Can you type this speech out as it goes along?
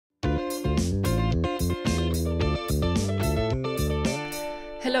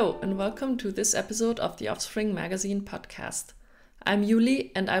Hello and welcome to this episode of the Offspring Magazine podcast. I'm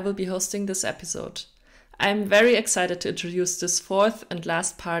Juli and I will be hosting this episode. I'm very excited to introduce this fourth and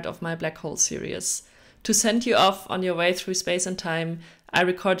last part of my black hole series. To send you off on your way through space and time, I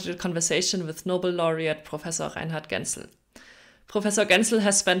recorded a conversation with Nobel laureate Professor Reinhard Genzel. Professor Genzel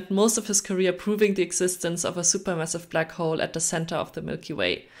has spent most of his career proving the existence of a supermassive black hole at the center of the Milky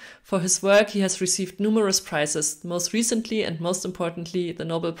Way. For his work, he has received numerous prizes, most recently and most importantly, the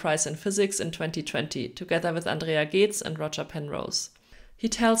Nobel Prize in Physics in 2020, together with Andrea Ghez and Roger Penrose. He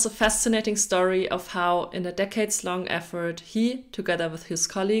tells a fascinating story of how, in a decades-long effort, he, together with his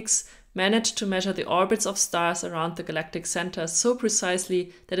colleagues, managed to measure the orbits of stars around the galactic center so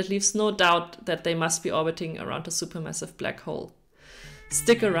precisely that it leaves no doubt that they must be orbiting around a supermassive black hole.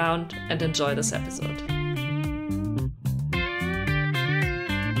 Stick around and enjoy this episode.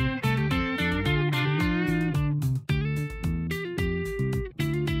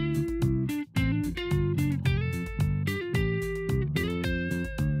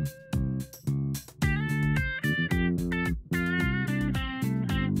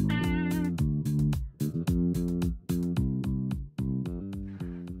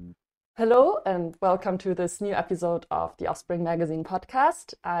 Hello and welcome to this new episode of the Offspring Magazine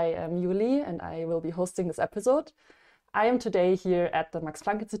podcast. I am Juli and I will be hosting this episode. I am today here at the Max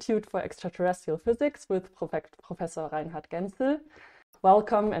Planck Institute for Extraterrestrial Physics with Professor Reinhard Genzel.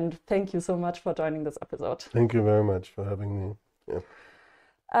 Welcome and thank you so much for joining this episode. Thank you very much for having me. Yeah.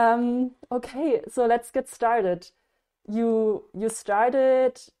 Okay, so let's get started. You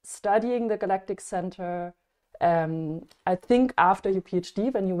started studying the Galactic Center I think after your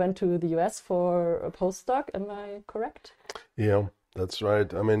PhD, when you went to the US for a postdoc, am I correct? Yeah, that's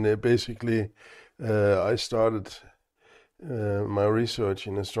right. I mean, basically, I started my research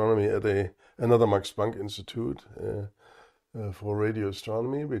in astronomy at another Max Planck Institute for radio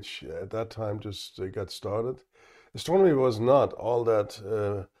astronomy, which at that time just got started. Astronomy was not all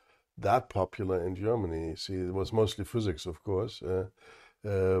that popular in Germany. See, it was mostly physics, of course.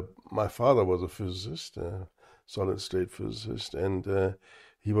 My father was a physicist. Solid-state physicist, and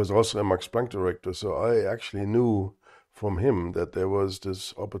he was also a Max Planck director, so I actually knew from him that there was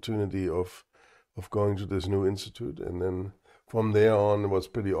this opportunity of going to this new institute, and then from there on it was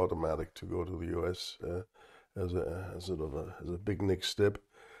pretty automatic to go to the US as a big next step.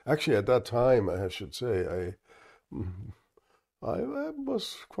 Actually, at that time, I should say, I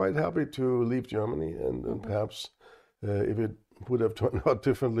was quite happy to leave Germany, and perhaps if it would have turned out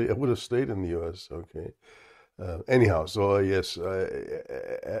differently, I would have stayed in the US. Okay. Anyhow, so yes,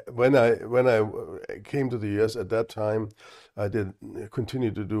 when I came to the US at that time, I did continue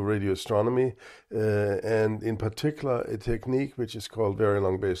to do radio astronomy, and in particular a technique which is called very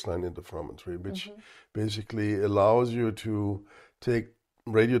long baseline interferometry, which basically allows you to take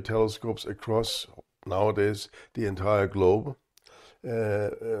radio telescopes across nowadays the entire globe.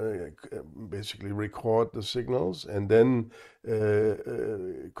 Basically record the signals and then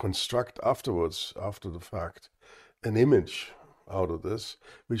construct afterwards, after the fact, an image out of this,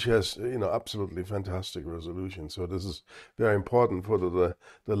 which has absolutely fantastic resolution. So this is very important for the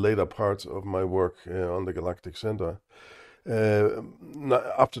later parts of my work on the Galactic Center.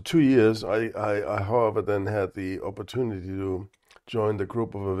 After 2 years, I however then had the opportunity to join the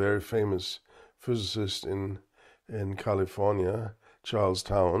group of a very famous physicist in California, Charles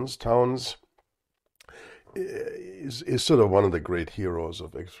Townes. Townes is sort of one of the great heroes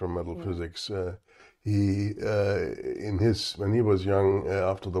of experimental physics. When he was young,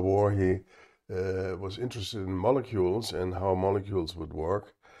 after the war, he was interested in molecules and how molecules would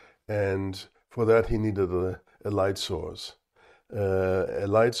work, and for that he needed a light source.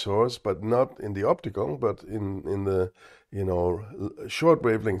 But not in the optical, but in the short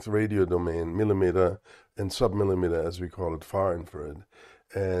wavelength radio domain, millimeter and submillimeter, as we call it, far infrared.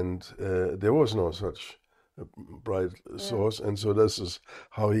 And there was no such bright source, and so this is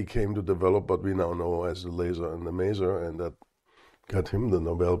how he came to develop what we now know as the laser and the maser, and that got him the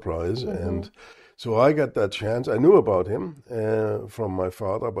Nobel Prize. And so I got that chance. I knew about him from my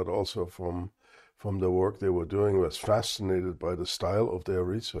father, but also from the work they were doing. I was fascinated by the style of their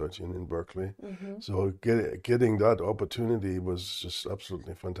research in Berkeley. So getting that opportunity was just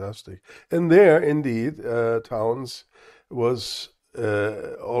absolutely fantastic. And there, indeed, Townes was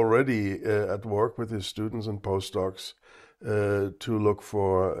already at work with his students and postdocs to look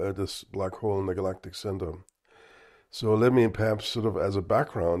for this black hole in the galactic center. So let me perhaps sort of as a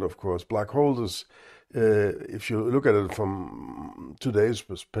background, of course, black holes is, if you look at it from today's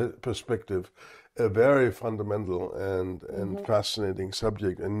perspective, a very fundamental and fascinating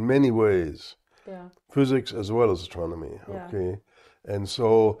subject in many ways. Yeah. Physics as well as astronomy. Yeah. Okay. And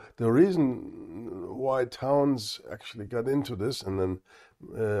so the reason why Townes actually got into this, and then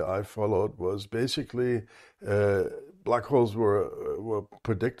I followed, was basically black holes were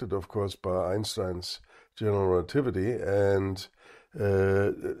predicted, of course, by Einstein's General Relativity, and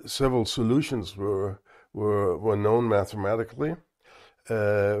several solutions were known mathematically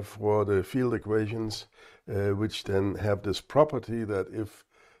for the field equations, which then have this property that if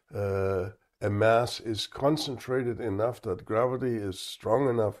a mass is concentrated enough that gravity is strong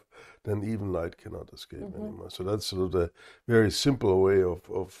enough, then even light cannot escape anymore. So that's sort of the very simple way of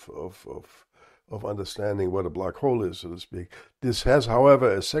understanding what a black hole is, so to speak. This has, however,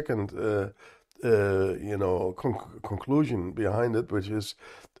 a second conclusion behind it, which is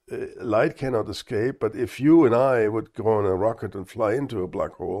light cannot escape, but if you and I would go on a rocket and fly into a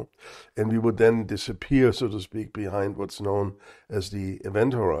black hole, and we would then disappear, so to speak, behind what's known as the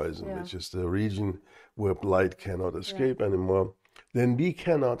event horizon, which is the region where light cannot escape anymore, then we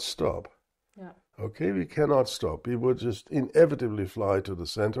cannot stop. Okay, we cannot stop. We would just inevitably fly to the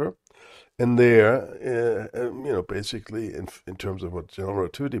center, and there, basically, in terms of what General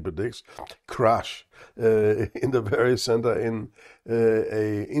Relativity predicts, crash in the very center in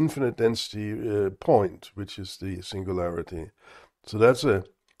a infinite density point, which is the singularity. So that's a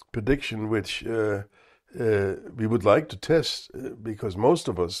prediction which we would like to test, because most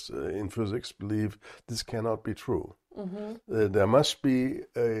of us in physics believe this cannot be true. There must be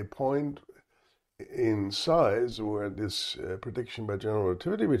a point in size where this prediction by general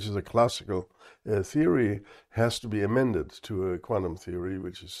relativity, which is a classical theory, has to be amended to a quantum theory,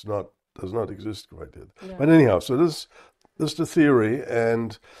 which does not exist quite yet. But anyhow, so this is the theory,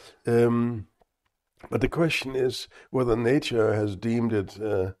 and but the question is whether nature has deemed it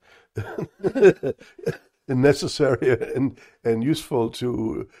necessary and useful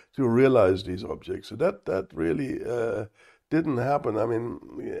to realize these objects. So that really didn't happen. I mean,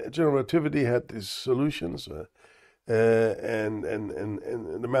 general relativity had these solutions, and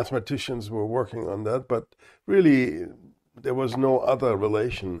the mathematicians were working on that, but really there was no other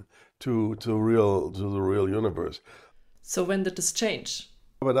relation to the real universe. So when did this change?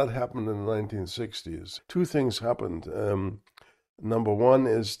 But that happened in the 1960s. Two things happened. Number one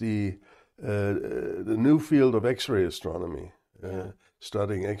is the new field of X-ray astronomy,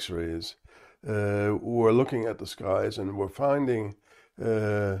 studying X-rays. Were looking at the skies and were finding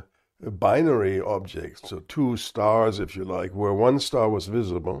binary objects, so two stars, if you like, where one star was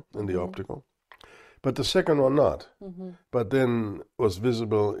visible in the optical, but the second one not, but then was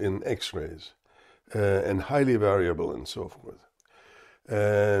visible in X-rays, and highly variable and so forth.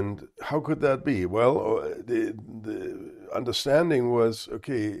 And how could that be? Well, the understanding was,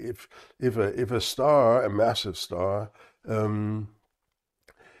 okay, if a star, a massive star,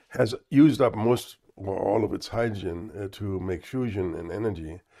 has used up most or all of its hydrogen to make fusion and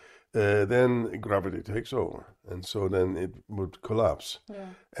energy, then gravity takes over, and so then it would collapse.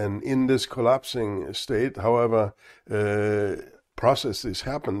 And in this collapsing state, however, processes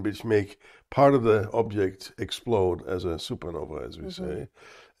happen which make part of the object explode as a supernova, as we say,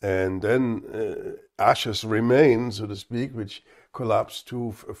 and then ashes remain, so to speak, which collapse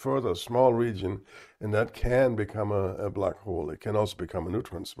to a further small region, and that can become a black hole. It can also become a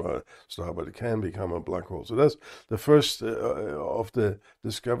neutron star, but it can become a black hole. So that's the first of the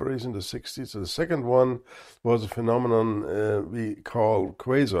discoveries in the 60s. So the second one was a phenomenon we call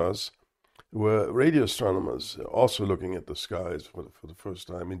quasars, where radio astronomers, also looking at the skies for the first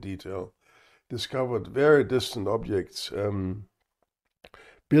time in detail, discovered very distant objects,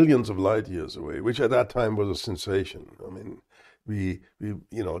 billions of light years away, which at that time was a sensation. I mean, the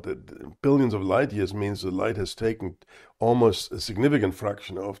billions of light years means the light has taken almost a significant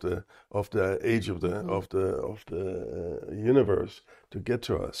fraction of the age of the universe to get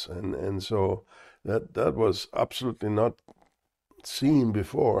to us, and so that was absolutely not seen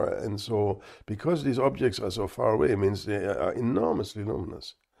before. And so because these objects are so far away, it means they are enormously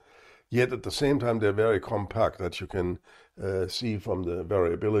luminous. Yet at the same time, they're very compact, that you can see from the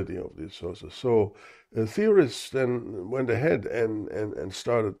variability of these sources. So theorists then went ahead and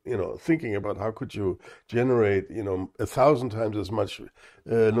started, thinking about how could you generate, 1,000 times as much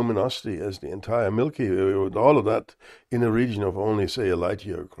luminosity as the entire Milky Way, with all of that in a region of only, say, a light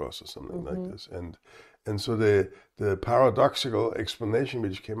year across or something like this. And so the paradoxical explanation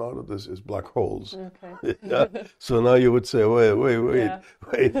which came out of this is black holes. Okay. So now you would say, wait,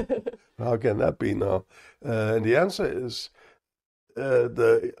 how can that be now? And the answer is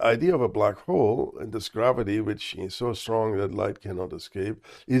the idea of a black hole and this gravity, which is so strong that light cannot escape,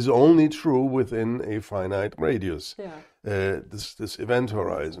 is only true within a finite radius. Yeah. This event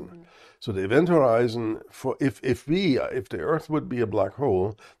horizon. So the event horizon for if the Earth would be a black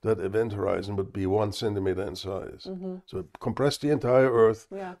hole, that event horizon would be 1 centimeter in size. So compress the entire Earth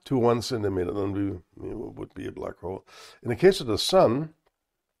to 1 centimeter, then we would be a black hole. In the case of the Sun,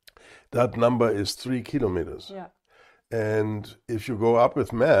 that number is 3 kilometers. Yeah. And if you go up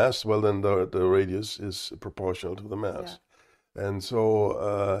with mass, well, then the radius is proportional to the mass. Yeah. And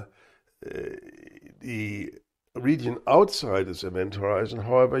so the region outside this event horizon,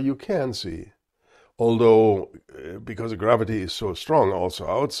 however, you can see. Although, because the gravity is so strong also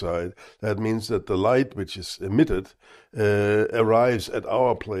outside, that means that the light which is emitted arrives at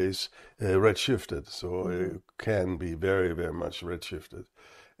our place redshifted. So it can be very, very much redshifted.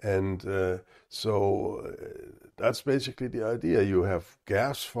 And so that's basically the idea. You have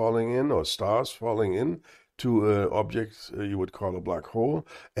gas falling in or stars falling in to objects you would call a black hole.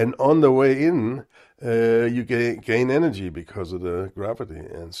 And on the way in, you gain energy because of the gravity,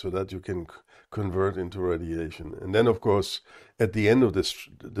 and so that you can convert into radiation. And then, of course, at the end of this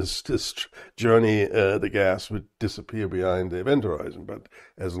journey, the gas would disappear behind the event horizon. But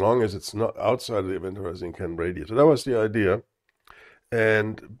as long as it's not outside of the event horizon, it can radiate. So that was the idea.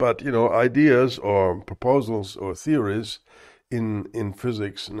 But ideas or proposals or theories in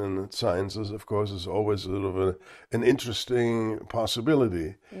physics and in sciences, of course, is always sort of an interesting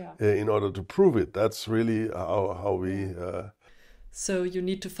possibility in order to prove it. That's really how we... So you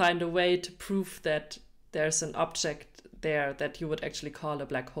need to find a way to prove that there's an object there that you would actually call a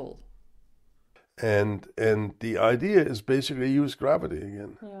black hole. And the idea is basically use gravity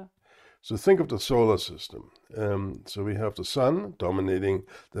again. Yeah. So think of the solar system. So we have the sun dominating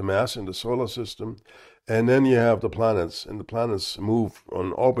the mass in the solar system, and then you have the planets, and the planets move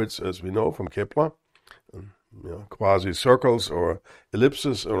on orbits, as we know from Kepler, quasi-circles or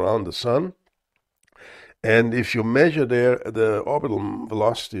ellipses around the sun. And if you measure the orbital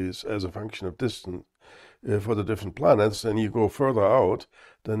velocities as a function of distance for the different planets, then you go further out,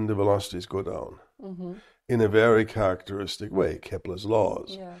 then the velocities go down. Mm-hmm. In a very characteristic way, Kepler's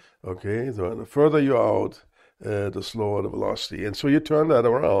laws. Yeah. Okay, so the further you're out, the slower the velocity. And so you turn that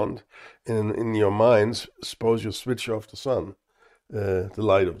around in your minds. Suppose you switch off the sun, the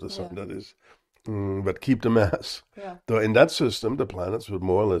light of the sun, that is, but keep the mass. Yeah. So in that system, the planets would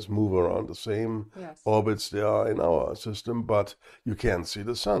more or less move around the same orbits they are in our system, but you can't see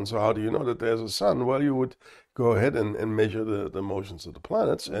the sun. So how do you know that there's a sun? Well, you would go ahead and measure the motions of the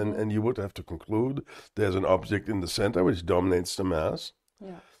planets, and you would have to conclude there's an object in the center which dominates the mass,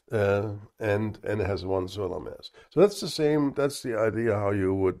 and it has one solar mass. So that's the same. That's the idea how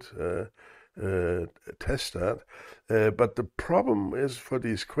you would test that. But the problem is for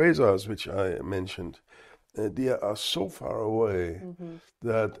these quasars, which I mentioned, they are so far away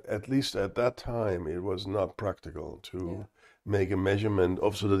that at least at that time it was not practical to make a measurement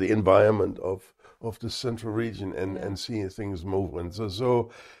of sort of the environment of the central region and see things move. And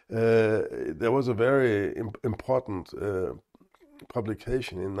so there was a very important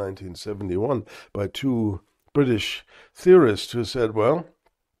publication in 1971 by two British theorists who said, well,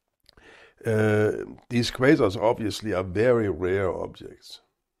 these quasars obviously are very rare objects,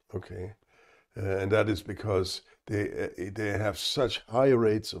 okay, and that is because they have such high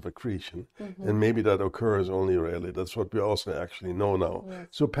rates of accretion, and maybe that occurs only rarely. That's what we also actually know now. Yes.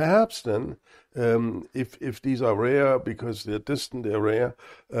 So perhaps then, if these are rare because they're distant, they're rare,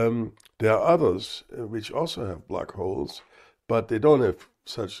 there are others which also have black holes, but they don't have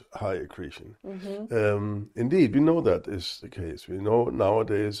such high accretion. Indeed, we know that is the case. We know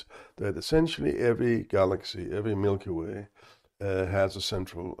nowadays that essentially every galaxy, every Milky Way, has a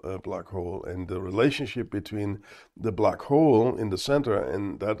central black hole, and the relationship between the black hole in the center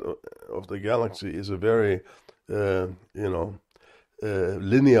and that of the galaxy is a very,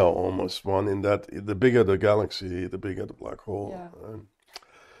 linear almost one, in that the bigger the galaxy, the bigger the black hole. Yeah.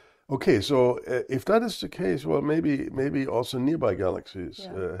 Okay, so if that is the case, well, maybe also nearby galaxies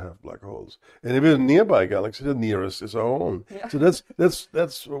have black holes. And if it's a nearby galaxy, the nearest is our own. Yeah. So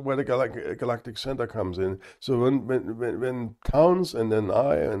that's where the galactic center comes in. So when Towns and then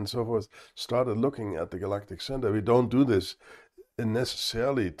I and so forth started looking at the galactic center, we don't do this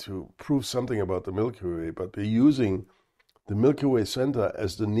necessarily to prove something about the Milky Way, but we're using the Milky Way center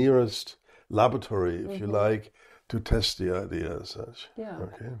as the nearest laboratory, if you like, to test the idea as such. Yeah.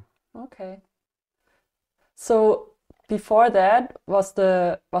 Okay. So before that, was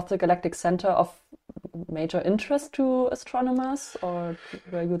the galactic center of major interest to astronomers, or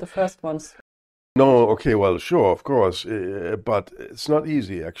were you the first ones? No, okay, well, sure, of course, but it's not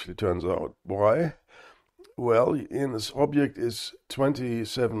easy, actually, turns out. Why? Well, in this object is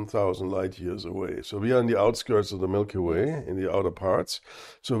 27,000 light years away. So we are in the outskirts of the Milky Way, Yes. in the outer parts.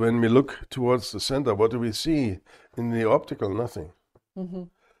 So when we look towards the center, what do we see? In the optical, nothing. Hmm.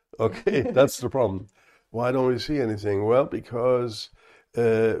 Okay, that's the problem. Why don't we see anything? Well, because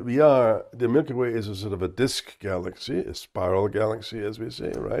the Milky Way is a sort of a disk galaxy, a spiral galaxy, as we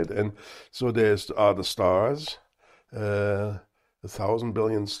say, right? And so are the stars, 1,000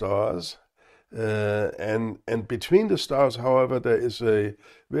 billion stars. And between the stars, however, there is a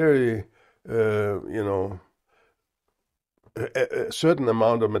very, you know, a certain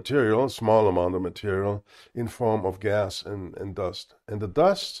amount of material, small amount of material, in form of gas and dust. And the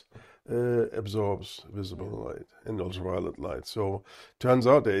dust absorbs visible light and ultraviolet light. So turns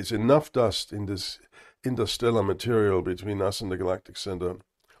out there is enough dust in this interstellar material between us and the galactic center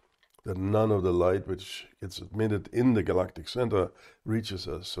that none of the light which gets emitted in the galactic center reaches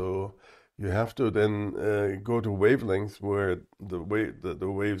us. So you have to then go to wavelengths where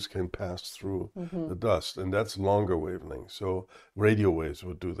the waves can pass through the dust, and that's longer wavelengths. So radio waves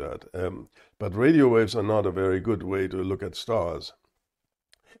would do that. But radio waves are not a very good way to look at stars,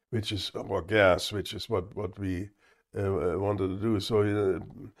 or gas, which is what we wanted to do. So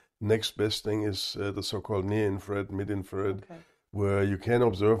next best thing is the so-called near-infrared, mid-infrared, Okay. where you can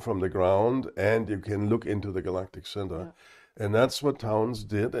observe from the ground and you can look into the galactic center. Yeah. And that's what Townes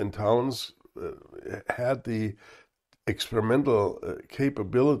did. And Townes had the experimental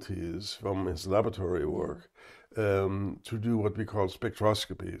capabilities from his laboratory work to do what we call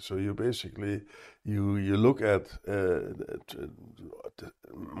spectroscopy. So you basically you look at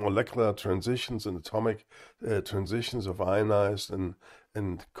molecular transitions and atomic transitions of ionized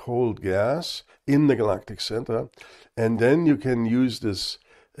and cold gas in the galactic center, and then you can use this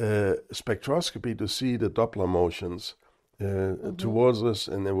spectroscopy to see the Doppler motions towards us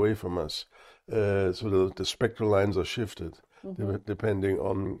and away from us. So the spectral lines are shifted depending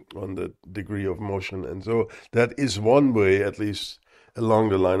on the degree of motion. And so that is one way, at least along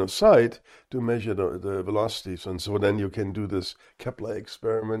the line of sight, to measure the velocities. And so then you can do this Kepler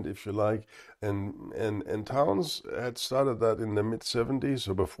experiment, if you like. And Townes had started that in the mid-70s,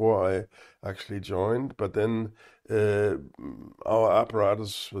 so before I actually joined. But then our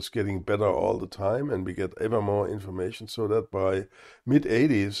apparatus was getting better all the time, and we get ever more information, so that by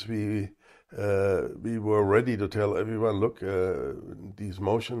mid-80s we were ready to tell everyone, look, these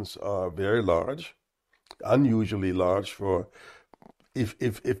motions are very large, unusually large for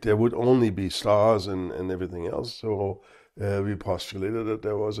if there would only be stars and everything else. So we postulated that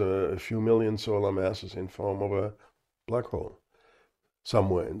there was a few million solar masses in form of a black hole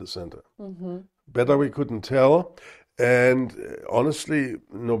somewhere in the center. Better we couldn't tell. And honestly,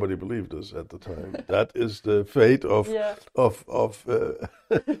 nobody believed us at the time. That is the fate of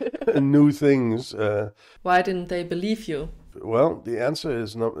new things. Why didn't they believe you? Well, the answer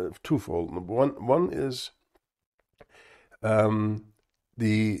is twofold. One is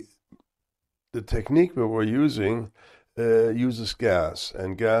the technique we were using uses gas,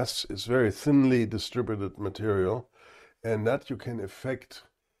 and gas is very thinly distributed material, and that you can affect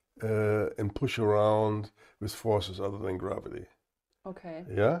and push around with forces other than gravity. Okay.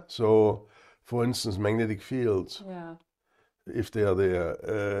 Yeah. So, for instance, magnetic fields, Yeah. if they are there,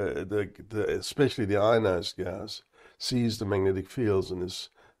 especially the ionized gas, sees the magnetic fields and is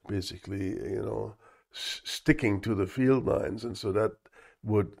basically, sticking to the field lines, and so that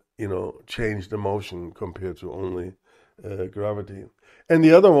would, change the motion compared to only gravity. And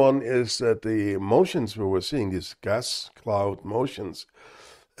the other one is that the motions we were seeing, these gas cloud motions,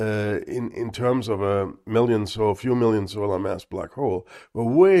 in terms of a few million solar mass black hole, were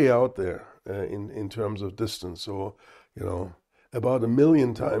way out there in terms of distance. So, about 1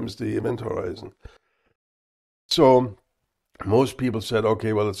 million times the event horizon. So most people said,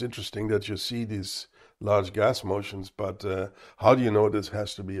 okay, well, it's interesting that you see these large gas motions, but how do you know this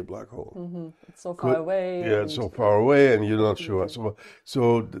has to be a black hole? It's so far away. Yeah, it's so far away, and you're not sure.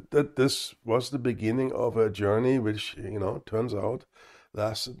 So this was the beginning of a journey, which turns out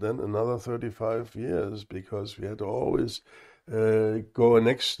lasted then another 35 years, because we had to always go a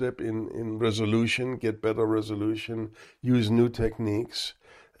next step in resolution, get better resolution, use new techniques,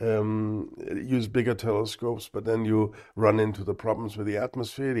 use bigger telescopes, but then you run into the problems with the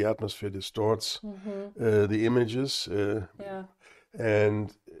atmosphere. The atmosphere distorts the images. Yeah.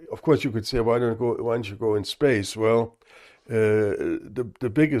 And of course you could say, why don't you go in space? Well,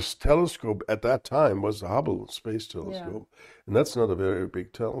 the biggest telescope at that time was the Hubble Space Telescope, and that's not a very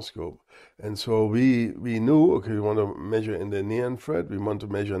big telescope. And so we knew, okay, we want to measure in the near infrared. We want to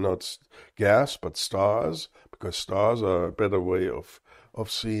measure not gas but stars, because stars are a better way of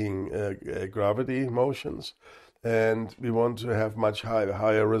seeing gravity motions. And we want to have much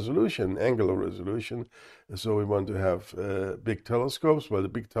higher resolution, angular resolution. So we want to have big telescopes. Well, the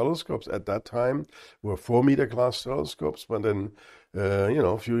big telescopes at that time were 4-meter class telescopes, but then,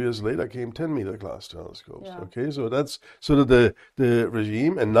 a few years later came 10-meter class telescopes. Yeah. Okay, so that's sort of the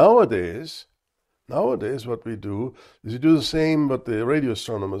regime. And nowadays, what we do is we do the same what the radio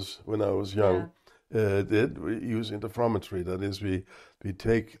astronomers, when I was young, did. We use interferometry. That is, we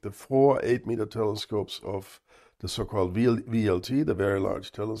take the 4 8-meter telescopes of the so-called VLT, the Very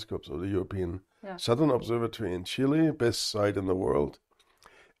Large Telescopes of the European Southern Observatory in Chile, best site in the world,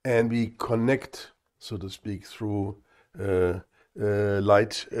 and we connect, so to speak, through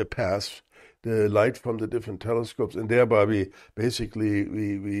light paths, the light from the different telescopes, and thereby we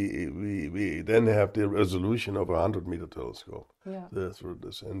then have the resolution of a 100-meter telescope through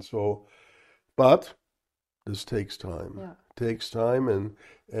this. And so, but this takes time. Yeah. Takes time and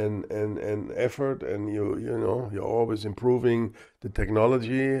effort, and you're always improving the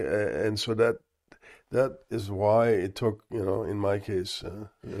technology, and so that is why it took, in my case, a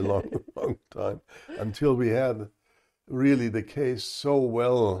long time until we had really the case so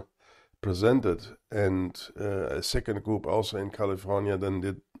well presented, and a second group also in California then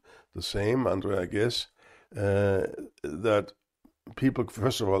did the same, Andrea Ghez, that people,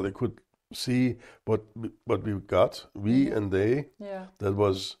 first of all, they could see what we got, we and they. Yeah. That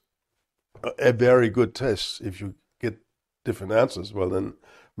was a very good test. If you get different answers, well, then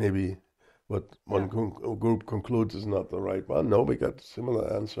maybe what one group concludes is not the right one. No, we got a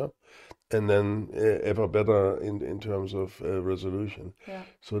similar answer, and then ever better in terms of resolution. Yeah.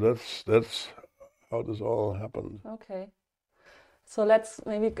 So that's how this all happened. Okay, so let's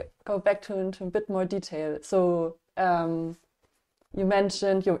maybe go back into a bit more detail. So you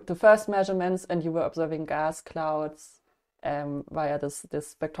mentioned the first measurements, and you were observing gas clouds via this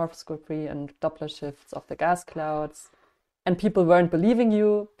spectroscopy and Doppler shifts of the gas clouds. And people weren't believing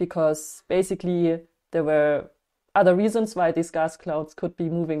you because basically there were other reasons why these gas clouds could be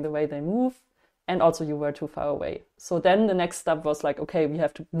moving the way they move. And also you were too far away. So then the next step was like, okay, we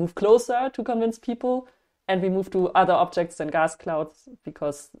have to move closer to convince people. And we move to other objects than gas clouds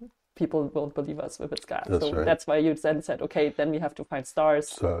because people won't believe us if it's gas. That's right. That's why you then said, okay, then we have to find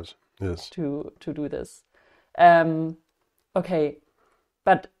stars. Yes. To do this. Okay.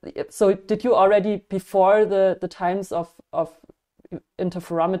 But so did you already, before the times of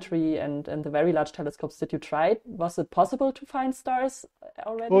interferometry and the very large telescopes, did you try it? Was it possible to find stars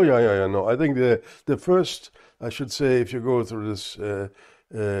already? Oh, yeah. No, I think the first, I should say, if you go through this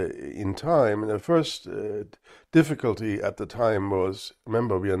in time, the first difficulty at the time was,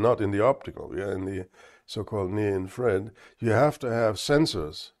 remember, we are not in the optical, we are in the so-called near-infrared. You have to have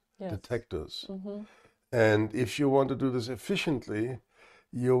sensors, detectors. Mm-hmm. And if you want to do this efficiently,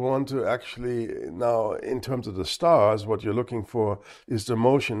 you want to actually, now in terms of the stars, what you're looking for is the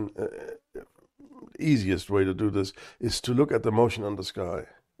motion. Easiest way to do this is to look at the motion on the sky.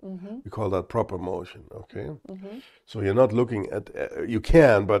 Mm-hmm. We call that proper motion, okay? Mm-hmm. So you're not looking at, you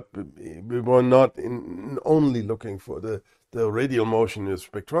can, but we were not only looking for the radial motion in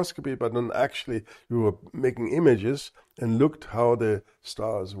spectroscopy, but then actually we were making images and looked how the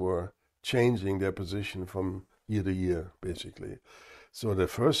stars were changing their position from year to year, basically. So the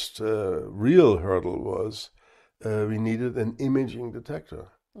first real hurdle was we needed an imaging detector.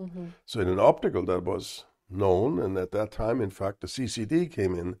 Mm-hmm. So in an optical that was known, and at that time, in fact, the CCD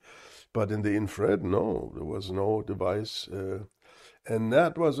came in, but in the infrared, no, there was no device. And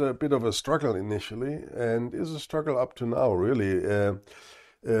that was a bit of a struggle initially, and is a struggle up to now, really.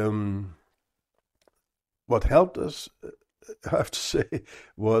 What helped us, I have to say,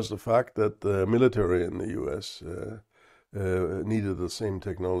 was the fact that the military in the US needed the same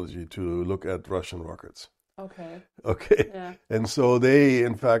technology to look at Russian rockets. Okay. Yeah. And so they,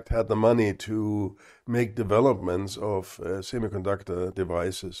 in fact, had the money to make developments of semiconductor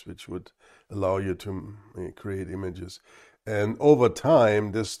devices which would allow you to create images. And over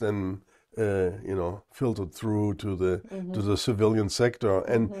time, this then, filtered through to the civilian sector.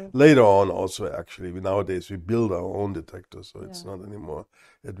 And later on also, actually, nowadays we build our own detectors, so it's not anymore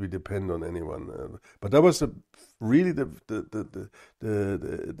that we depend on anyone. But that was really the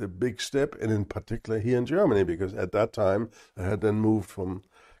big step, and in particular here in Germany, because at that time I had then moved from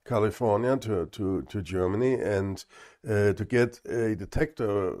California to Germany, and to get a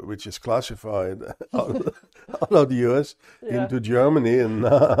detector which is classified out of the US into Germany, and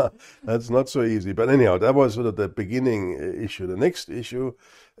that's not so easy. But anyhow, that was sort of the beginning issue. The next issue,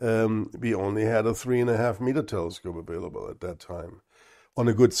 we only had a 3.5-meter telescope available at that time on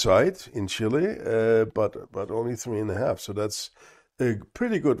a good site in Chile, but only 3.5. So that's a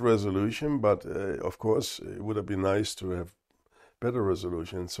pretty good resolution, but of course it would have been nice to have better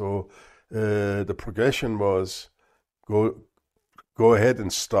resolution. So the progression was go ahead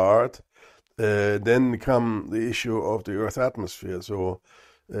and start. Then come the issue of the Earth atmosphere. So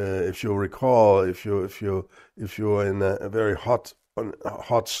if you recall, if you're in a very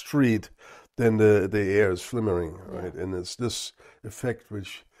hot street, then the air is flimmering, right? And it's this effect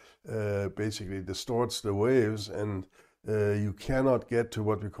which basically distorts the waves, and you cannot get to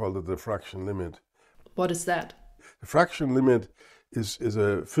what we call the diffraction limit. What is that? Diffraction limit is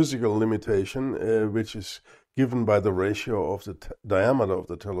a physical limitation which is given by the ratio of the diameter of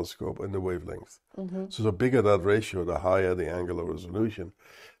the telescope and the wavelength. So the bigger that ratio, the higher the angular resolution.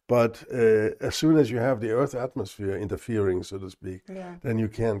 But as soon as you have the Earth atmosphere interfering, so to speak, then you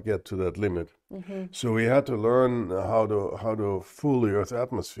can't get to that limit. So we had to learn how to fool the Earth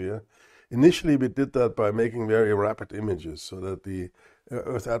atmosphere. Initially, we did that by making very rapid images, so that the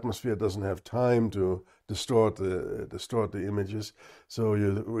Earth atmosphere doesn't have time to distort the images. So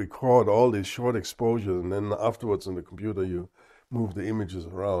you record all these short exposures, and then afterwards in the computer you move the images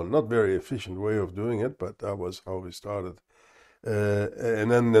around. Not very efficient way of doing it, but that was how we started. And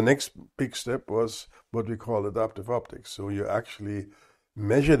then the next big step was what we call adaptive optics. So you actually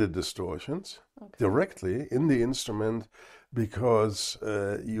measure the distortions directly in the instrument, because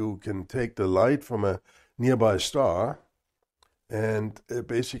you can take the light from a nearby star, and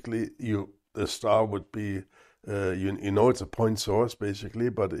basically the star would be it's a point source basically,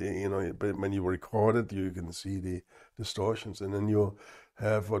 but when you record it, you can see the distortions, and then you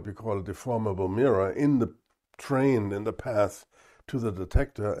have what we call a deformable mirror in the path to the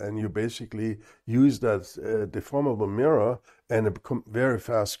detector, and you basically use that deformable mirror and a very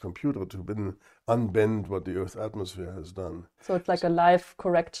fast computer to unbend what the Earth atmosphere has done. So it's like a live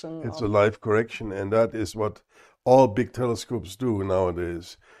correction. It's a live correction, and that is what all big telescopes do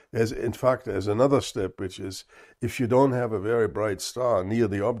nowadays. There's another step, which is if you don't have a very bright star near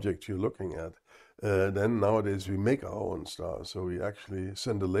the object you're looking at, then nowadays we make our own stars. So we actually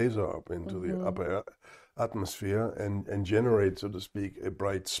send a laser up into the upper atmosphere and generate, so to speak, a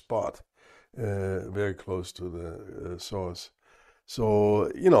bright spot very close to the source. So,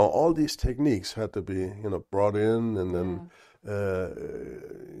 all these techniques had to be, brought in and then,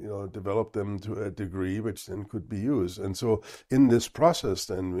 develop them to a degree which then could be used. And so in this process,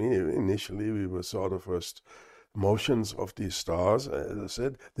 then we were sort of first motions of these stars. As I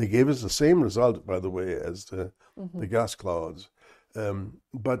said, they gave us the same result, by the way, as the gas clouds.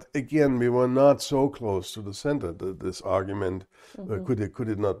 But again, we were not so close to the center. This argument, could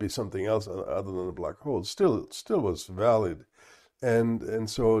it not be something else other than a black hole, still was valid. And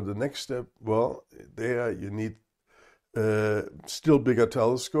so the next step, there you need still bigger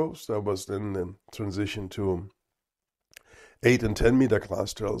telescopes. That was then the transition to 8 and 10 meter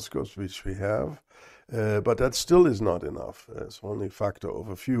class telescopes, which we have. But that still is not enough. It's only a factor of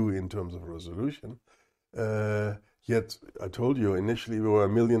a few in terms of resolution. Yet, I told you, initially we were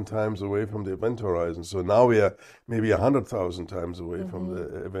 1 million times away from the event horizon. So now we are maybe 100,000 times away from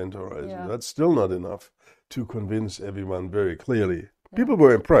the event horizon. Yeah. That's still not enough to convince everyone very clearly. Yeah. People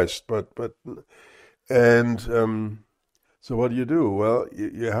were impressed, so what do? Well,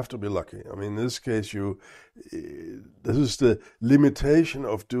 you have to be lucky. I mean, in this case, this is the limitation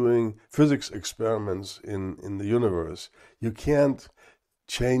of doing physics experiments in the universe. You can't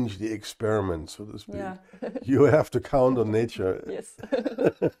change the experiment, so to speak. Yeah. You have to count on nature. Yes.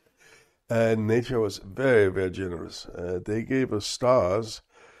 And nature was very, very generous. They gave us stars.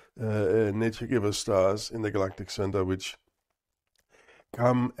 Nature gave us stars in the galactic center, which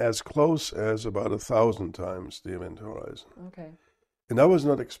come as close as about 1,000 times the event horizon. Okay. And that was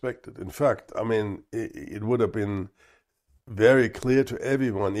not expected. In fact, I mean, it would have been very clear to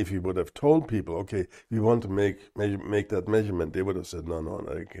everyone if you would have told people, okay, we want to make that measurement. They would have said, no,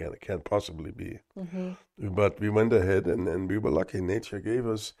 it can't possibly be. But we went ahead and we were lucky. Nature gave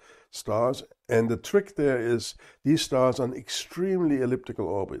us stars. And the trick there is these stars are on extremely elliptical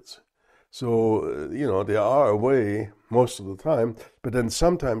orbits. So, they are away most of the time, but then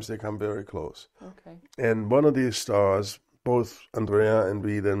sometimes they come very close. Okay. And one of these stars, both Andrea and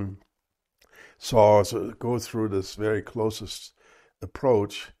we then saw go through this very closest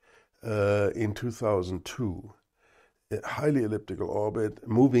approach in 2002. A highly elliptical orbit,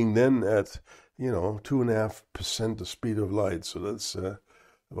 moving then at, 2.5% the speed of light. So that's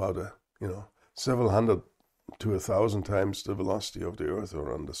about several hundred to 1,000 times the velocity of the Earth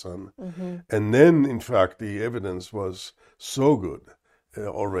around the Sun. And then, in fact, the evidence was so good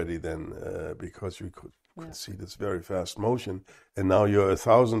already then, because you could see this very fast motion, and now you're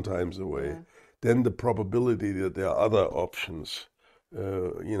 1,000 times away. Then the probability that there are other options,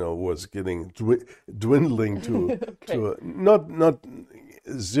 was getting dwindling to to not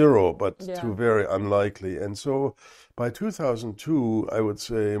zero, but to very unlikely. And so by 2002, I would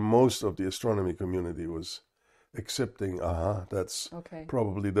say most of the astronomy community was accepting, that's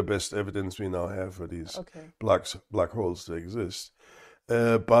probably the best evidence we now have for these black holes to exist.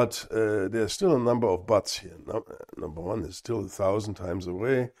 But there's still a number of buts here. Number one is still 1,000 times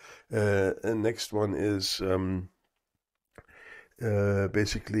away. And next one is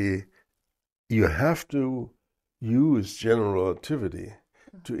basically you have to use general relativity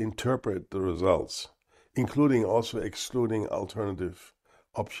to interpret the results, including also excluding alternative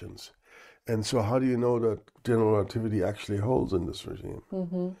options. And so how do you know that general relativity actually holds in this regime?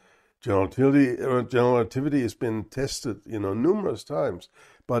 General relativity has been tested, numerous times,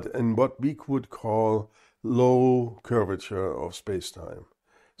 but in what we could call low curvature of space-time.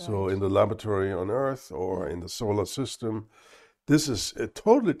 So in the laboratory on Earth or in the solar system, this is a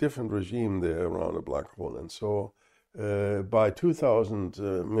totally different regime there around a black hole. And so by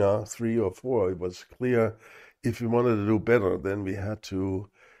 2003 or 4, it was clear if we wanted to do better, then we had to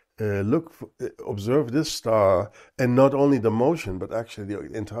observe this star, and not only the motion, but actually the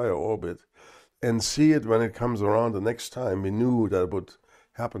entire orbit, and see it when it comes around the next time. We knew that would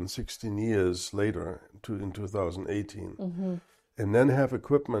happen 16 years later, in 2018, and then have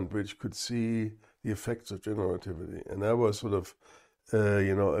equipment which could see the effects of general relativity. And that was sort of,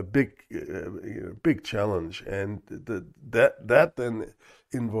 a big challenge, and that then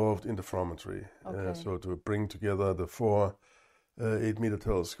involved interferometry. So to bring together the 4 8-meter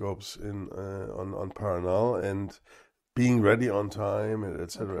telescopes on Paranal and being ready on time,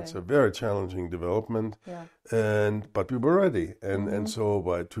 etc. It's a very challenging development, but we were ready, and so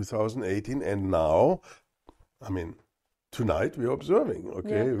by 2018, and now, tonight we're observing,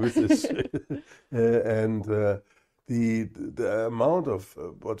 with this, and the amount of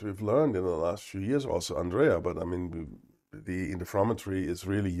what we've learned in the last few years, also Andrea, but the interferometry is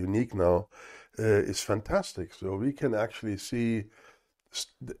really unique now, is fantastic. So we can actually see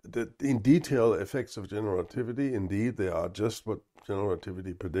the in detail effects of general relativity. Indeed, they are just what general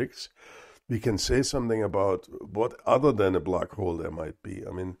relativity predicts. We can say something about what other than a black hole there might be.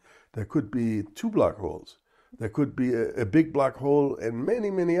 There could be 2 black holes. There could be a big black hole and many,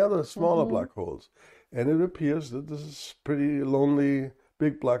 many other smaller black holes. And it appears that this is pretty lonely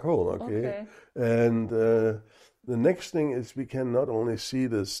big black hole, And the next thing is we can not only see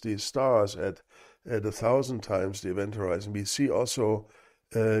these stars at 1,000 times the event horizon, we see also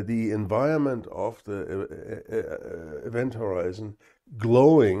the environment of the event horizon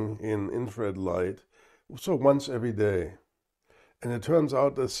glowing in infrared light, so once every day. And it turns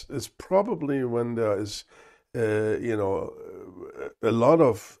out this is probably when there is, a lot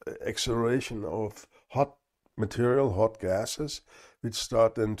of acceleration of hot material, hot gases, which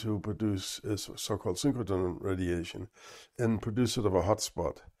start then to produce so-called synchrotron radiation and produce sort of a hot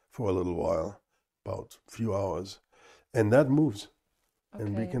spot for a little while, about a few hours. And that moves.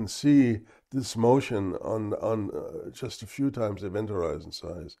 And we can see this motion on just a few times the event horizon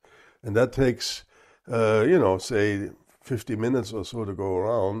size. And that takes, say 50 minutes or so to go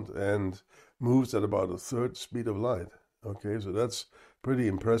around, and moves at about a third speed of light. So that's pretty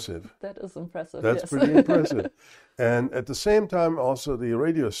impressive. That is impressive. That's pretty impressive. And at the same time, also the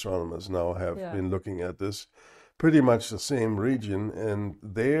radio astronomers now have been looking at this, pretty much the same region, and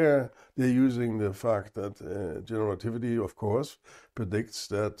they're using the fact that general relativity, of course, predicts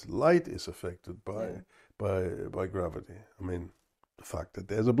that light is affected by gravity. The fact that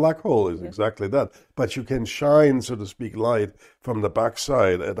there's a black hole is exactly that. But you can shine, so to speak, light from the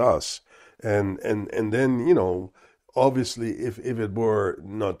backside at us, and then obviously, if it were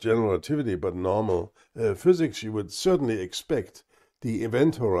not general relativity but normal physics, you would certainly expect the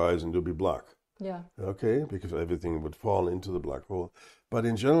event horizon to be black. Because everything would fall into the black hole. But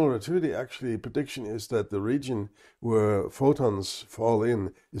in general relativity, actually, prediction is that the region where photons fall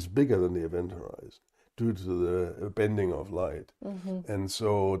in is bigger than the event horizon due to the bending of light. And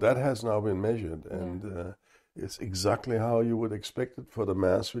so that has now been measured, and it's exactly how you would expect it for the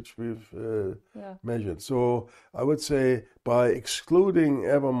mass which we've measured. So I would say by excluding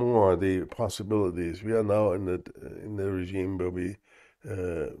ever more the possibilities, we are now in the regime where we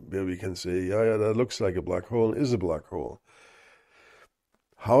can say, that looks like a black hole, is a black hole.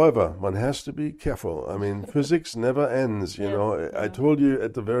 However, one has to be careful. Physics never ends, I told you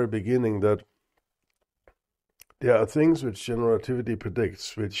at the very beginning that there are things which general relativity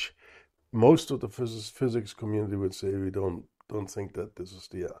predicts, which most of the physics community would say we don't think that this is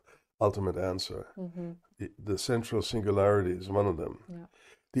the ultimate answer. Mm-hmm. The central singularity is one of them. Yeah.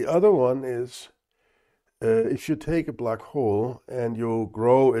 The other one is if you take a black hole and you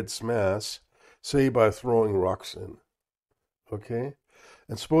grow its mass, say by throwing rocks in, okay?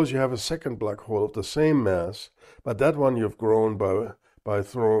 And suppose you have a second black hole of the same mass, but that one you've grown by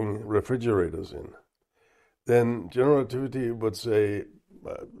throwing refrigerators in. Then general relativity would say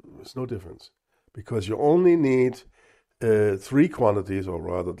there's no difference, because you only need three quantities, or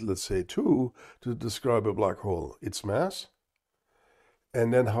rather, let's say two, to describe a black hole: its mass,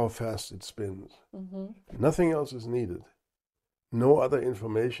 and then how fast it spins. Mm-hmm. Nothing else is needed. No other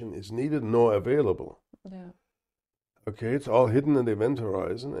information is needed nor available. Yeah. Okay, it's all hidden in the event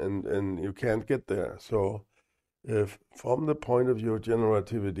horizon, and you can't get there. So, if from the point of view of general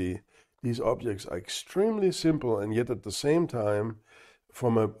relativity, these objects are extremely simple, and yet at the same time,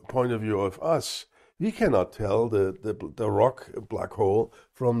 from a point of view of us, we cannot tell the rock black hole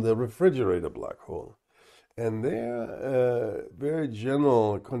from the refrigerator black hole. And there are very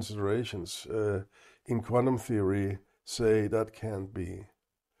general considerations in quantum theory say that can't be,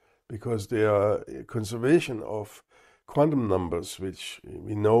 because there are conservation of quantum numbers, which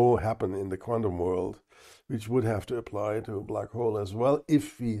we know happen in the quantum world, which would have to apply to a black hole as well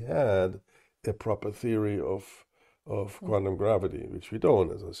if we had a proper theory of quantum gravity, which we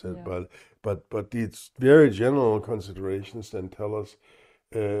don't, as I said. Yeah. But these very general considerations then tell us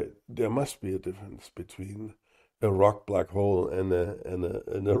there must be a difference between a rock black hole and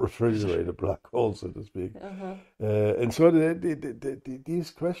a refrigerator black hole, so to speak. Uh-huh. And so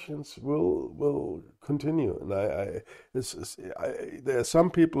these questions will continue. And there are some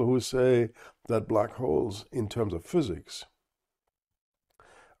people who say that black holes, in terms of physics,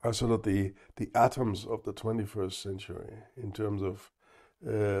 are sort of the atoms of the 21st century in terms of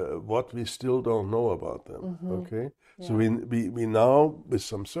what we still don't know about them. Mm-hmm. Okay, Yeah. so we now with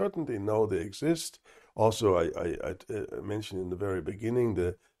some certainty know they exist. Also, I mentioned in the very beginning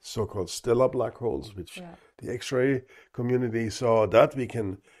the so-called stellar black holes, which the X-ray community saw that we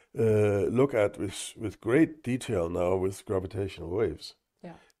can look at with great detail now with gravitational waves,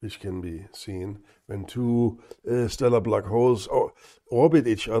 which can be seen when two stellar black holes orbit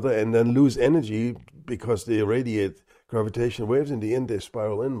each other and then lose energy because they radiate gravitational waves. In the end, they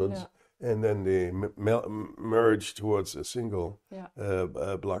spiral inwards. And then they merge towards a single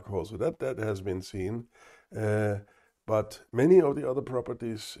black hole. So that has been seen. But many of the other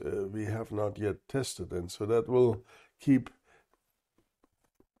properties we have not yet tested. And so that will keep,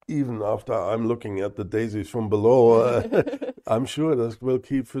 even after I'm looking at the daisies from below, I'm sure that will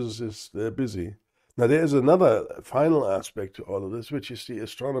keep physicists busy. Now, there is another final aspect to all of this, which is the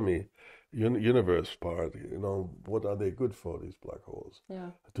astronomy universe part. You know, what are they good for, these black holes?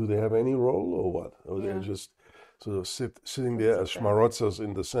 Do they have any role or what? Or they're just sort of sitting there as schmarotzers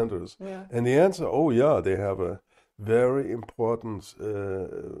in the centers? And the answer, they have a very important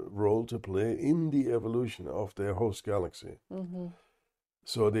role to play in the evolution of their host galaxy. Mm-hmm.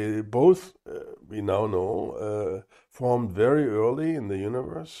 So they both, we now know, formed very early in the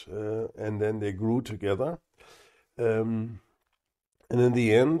universe, and then they grew together. And in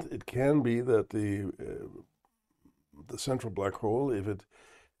the end, it can be that the central black hole, if it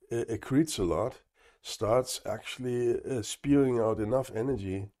accretes a lot, starts actually spewing out enough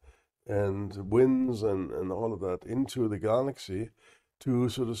energy and winds and all of that into the galaxy to,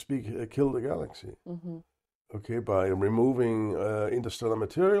 so to speak, kill the galaxy. Mm-hmm. Okay, by removing interstellar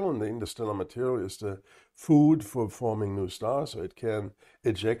material, and the interstellar material is the food for forming new stars, so it can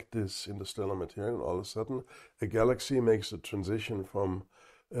eject this interstellar material, and all of a sudden a galaxy makes a transition from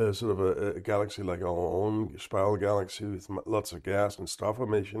sort of a galaxy like our own spiral galaxy with lots of gas and star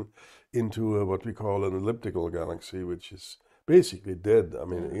formation into what we call an elliptical galaxy, which is basically dead. I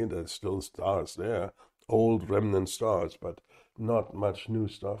mean, there's still stars there, old remnant stars, but not much new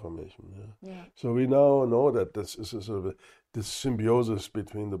star formation. So we now know that this is a sort of this symbiosis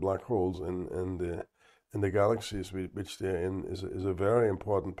between the black holes and the galaxies which they're in is a very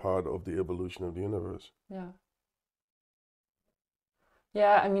important part of the evolution of the universe.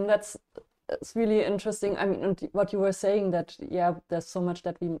 I mean, it's really interesting. I mean, and what you were saying, that there's so much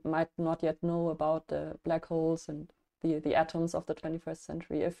that we might not yet know about the black holes and the atoms of the 21st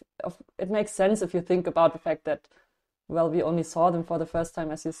century. It makes sense if you think about the fact that, well, we only saw them for the first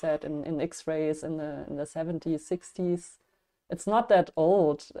time, as you said, in X-rays in the 70s, 60s. It's not that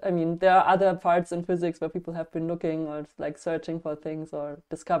old. I mean, there are other parts in physics where people have been looking or like searching for things or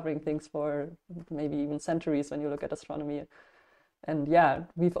discovering things for maybe even centuries when you look at astronomy. And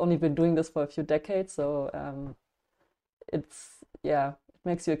we've only been doing this for a few decades. So it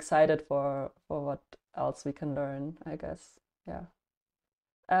makes you excited for what else we can learn, I guess. Yeah.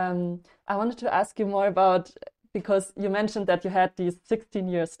 I wanted to ask you more about, because you mentioned that you had these 16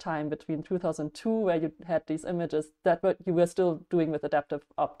 years time between 2002, where you had these images that you were still doing with adaptive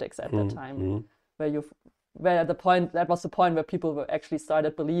optics at that time, where that was the point where people were actually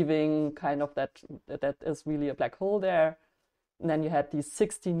started believing kind of that is really a black hole there. And then you had these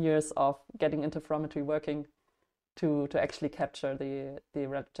 16 years of getting interferometry working to actually capture the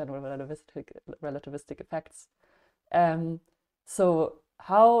general relativistic effects. So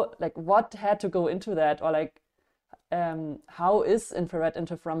how, like, what had to go into that, or like, how is infrared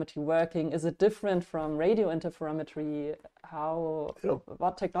interferometry working? Is it different from radio interferometry?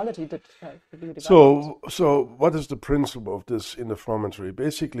 What technology did you develop? So what is the principle of this interferometry?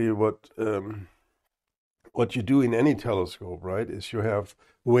 Basically, what you do in any telescope, right, is you have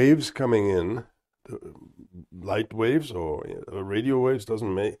waves coming in, light waves or radio waves,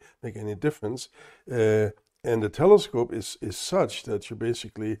 doesn't make any difference. And the telescope is such that you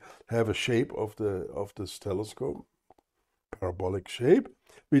basically have a shape of this telescope, parabolic shape,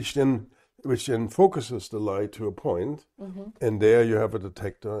 which then focuses the light to a point, and there you have a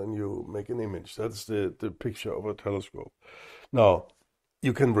detector and you make an image. That's the picture of a telescope. Now,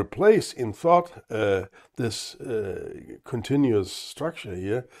 you can replace in thought this continuous structure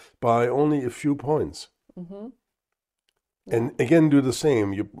here by only a few points. And again, do the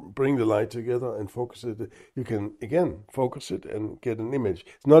same. You bring the light together and focus it. You can again focus it and get an image.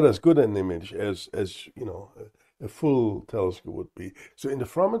 It's not as good an image as you know a full telescope would be. So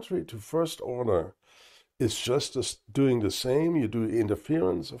interferometry to first order is just doing the same. You do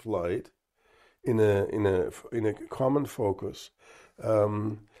interference of light in a common focus,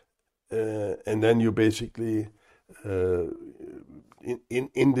 and then you basically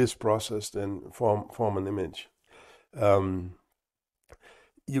in this process then form an image.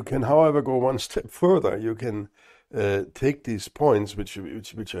 You can, however, go one step further. You can take these points,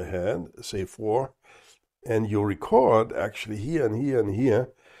 which I had, say 4, and you record actually here and here and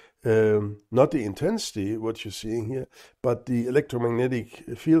here, not the intensity, what you're seeing here, but the electromagnetic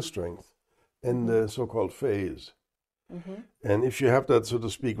field strength and the so-called phase. And if you have that, so to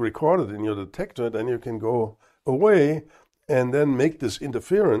speak, recorded in your detector, then you can go away and then make this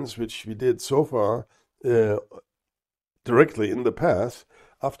interference, which we did so far, directly in the path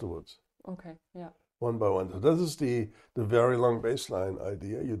afterwards. Okay, yeah. One by one. So this is the very long baseline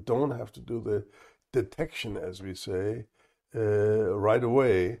idea. You don't have to do the detection, as we say, right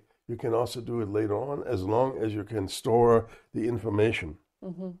away. You can also do it later on, as long as you can store the information.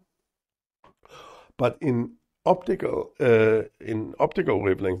 But in optical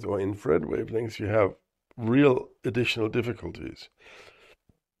wavelengths or infrared wavelengths, you have real additional difficulties.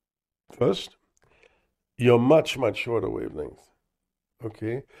 First, you're much shorter wavelength.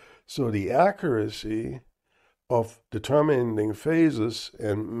 Okay, so the accuracy of determining phases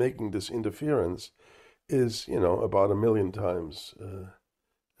and making this interference is, about 1 million times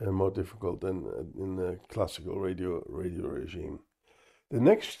more difficult than in the classical radio regime. The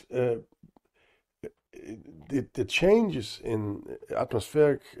next, the changes in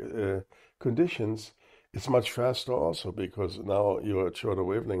atmospheric conditions is much faster also, because now you're at shorter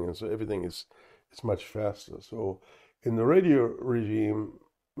wavelength, and so everything is much faster. So in the radio regime,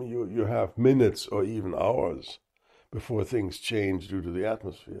 you have minutes or even hours before things change due to the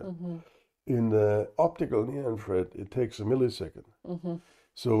atmosphere. In the optical near-infrared, it takes a millisecond.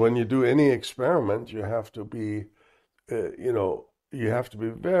 So when you do any experiment, you have to be,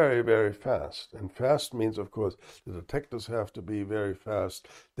 very, very fast. And fast means, of course, the detectors have to be very fast.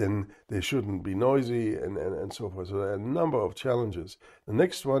 Then they shouldn't be noisy and so forth. So there are a number of challenges. The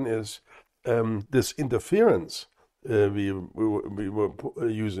next one is this interference we were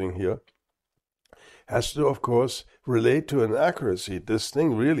using here has to, of course, relate to an accuracy. This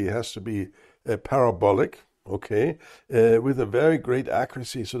thing really has to be parabolic, okay, with a very great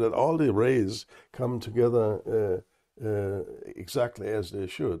accuracy, so that all the rays come together exactly as they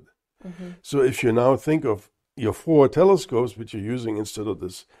should. So if you now think of your 4 telescopes which you're using instead of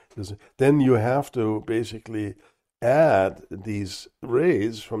this, then you have to basically add these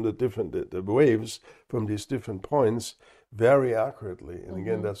rays from the waves from these different points very accurately. And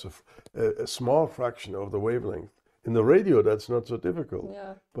again, that's a small fraction of the wavelength. In the radio, that's not so difficult,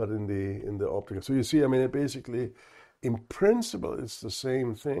 but in the optical. So you see, it basically, in principle, it's the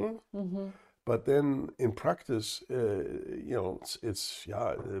same thing, but then in practice, it's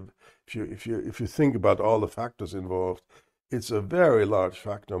if you think about all the factors involved, it's a very large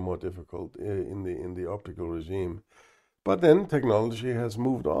factor more difficult in the optical regime. But then technology has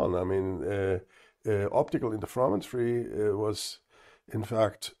moved on. optical interferometry was, in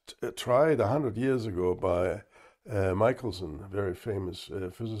fact, tried 100 years ago by Michelson, a very famous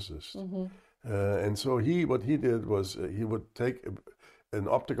physicist. And so what he did was he would take an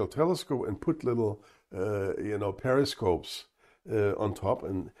optical telescope and put little, periscopes on top,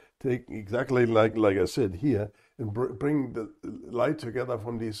 and take exactly like I said here, and bring the light together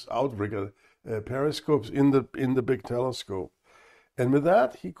from these outrigger periscopes in the big telescope. And with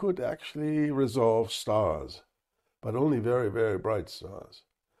that, he could actually resolve stars, but only very, very bright stars.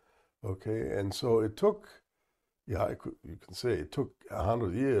 Okay, and so it took, you can say it took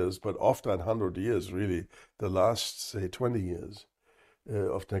 100 years, but of that 100 years, really, the last, say, 20 years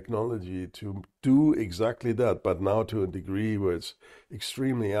of technology to do exactly that, but now to a degree where it's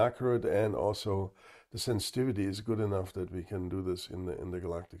extremely accurate, and also the sensitivity is good enough that we can do this in the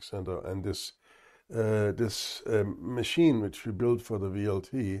Galactic Center. And this machine which we built for the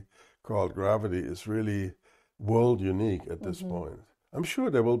VLT called Gravity is really world unique at this point. I'm sure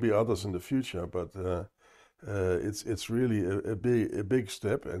there will be others in the future, but it's really a big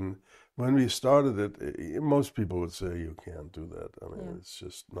step. And when we started it, most people would say you can't do that. I mean, it's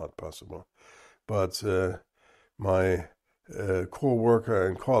just not possible. But my co-worker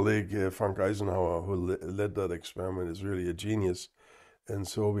and colleague Frank Eisenhower, who led that experiment, is really a genius. And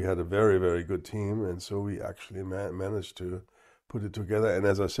so we had a very, very good team, and so we actually managed to put it together, and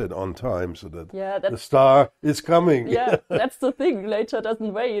as I said, on time, so that the star is coming. Yeah, that's the thing. Nature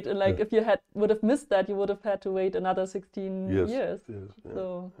doesn't wait. And if you would have missed that, you would have had to wait another 16 years. Yes,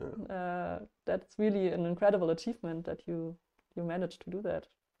 so that's really an incredible achievement that you managed to do that.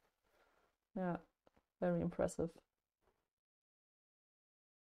 Yeah, very impressive.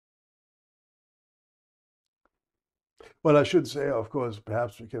 Well, I should say, of course,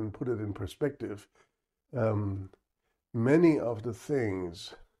 perhaps we can put it in perspective. Many of the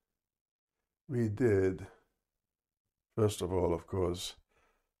things we did, first of all, of course,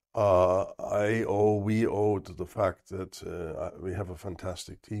 we owe to the fact that we have a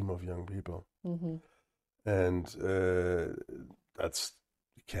fantastic team of young people. And you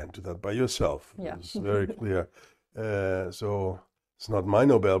can't do that by yourself. Yeah. It's very clear. So it's not my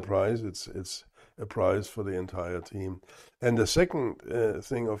Nobel Prize, it's a prize for the entire team. And the second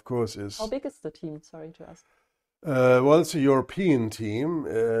thing, of course, is... How big is the team? Sorry to ask. Well, it's a European team.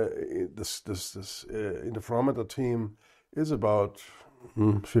 This interferometer team is about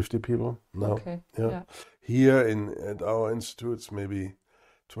 50 people now. Okay. Yeah. Here at our institutes, maybe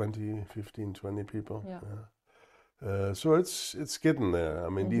 20 people. Yeah. So it's getting there. I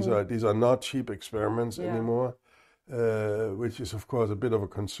mean, these are not cheap experiments anymore, which is of course a bit of a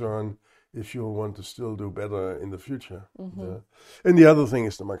concern if you want to still do better in the future. And the other thing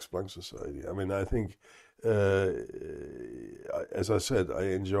is the Max Planck Society. I mean, I think, as I said, I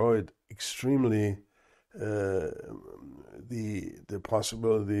enjoyed extremely the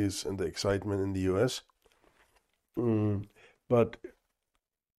possibilities and the excitement in the US. But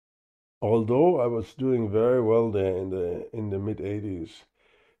although I was doing very well there in the mid 80s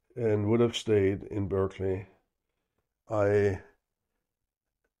and would have stayed in Berkeley,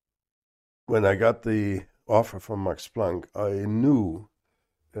 when I got the offer from Max Planck, I knew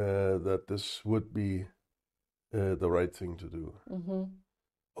that this would be the right thing to do.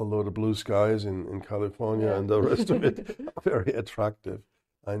 Although the blue skies in California and the rest of it are very attractive,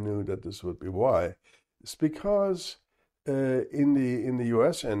 I knew that this would be. Why? It's because in the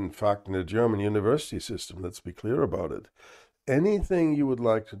US, and in fact in the German university system, let's be clear about it, anything you would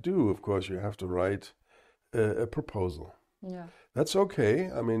like to do, of course, you have to write a proposal. Yeah. That's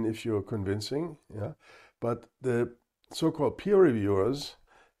okay. I mean, if you're convincing, But the so-called peer reviewers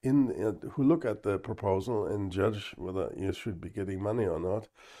who look at the proposal and judge whether you should be getting money or not,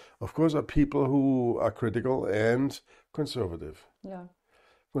 of course, are people who are critical and conservative. Yeah.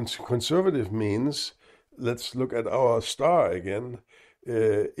 Conservative means, let's look at our star again.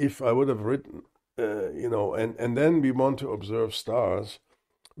 If I would have written, and then we want to observe stars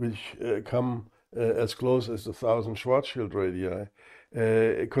which come as close as 1,000 Schwarzschild radii,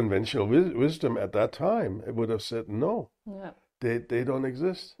 conventional wisdom at that time would have said no. Yeah. They don't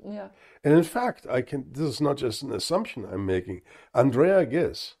exist. Yeah. And in fact, this is not just an assumption I'm making. Andrea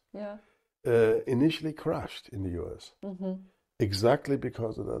Ghez initially crashed in the US exactly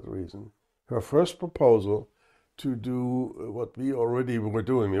because of that reason. Her first proposal to do what we already were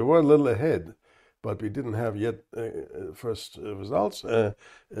doing, we were a little ahead, but we didn't have yet first results.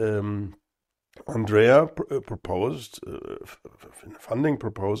 Andrea proposed a funding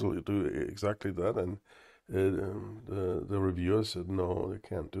proposal to do exactly that, and the reviewers said no, they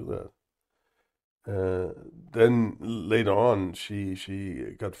can't do that. Then later on,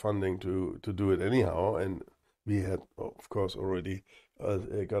 she got funding to do it anyhow, and we had, of course, already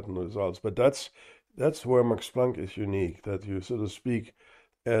gotten the results. But that's where Max Planck is unique, that you, so to speak,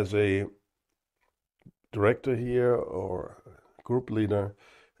 as a director here or group leader,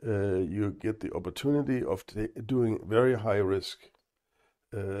 you get the opportunity of doing very high risk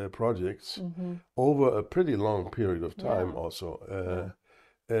projects over a pretty long period of time. Also.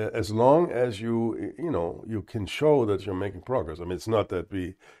 As long as you can show that you're making progress. I mean, it's not that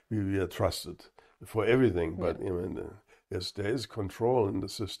we are trusted for everything, but yes, there is control in the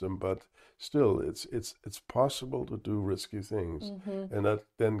system, but still, it's possible to do risky things, and that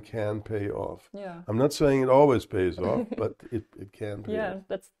then can pay off. Yeah. I'm not saying it always pays off, but it can pay off. Yeah,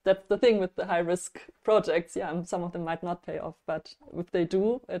 that's the thing with the high risk projects. Yeah, and some of them might not pay off, but if they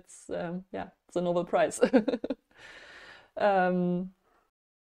do, it's it's a Nobel Prize.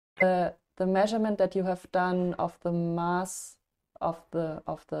 The measurement that you have done of the mass of the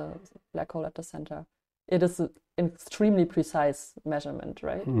black hole at the center, it is an extremely precise measurement,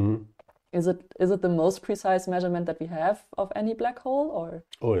 right? Mm-hmm. Is it the most precise measurement that we have of any black hole, or?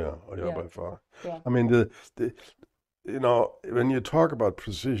 Oh yeah, by far. Yeah. I mean, the when you talk about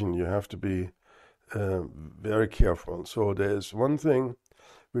precision, you have to be very careful. So there's one thing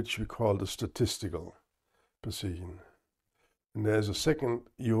which we call the statistical precision. And there's a second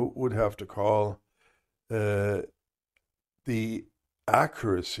you would have to call the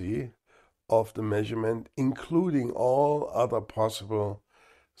accuracy of the measurement, including all other possible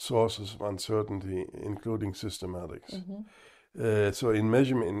sources of uncertainty, including systematics. So in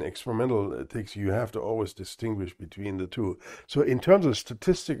measurement, in experimental ethics, you have to always distinguish between the two. So in terms of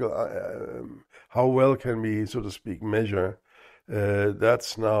statistical, how well can we, so to speak, measure,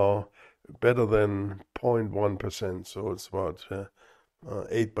 that's now better than 0.1%, so it's about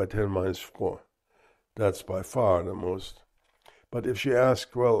 8 by 10 minus 4. That's by far the most. But if you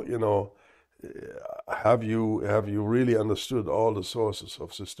ask, well, have you really understood all the sources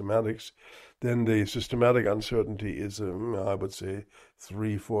of systematics, then the systematic uncertainty is, I would say,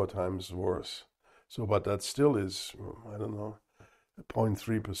 3-4 times worse. So, but that still is, I don't know,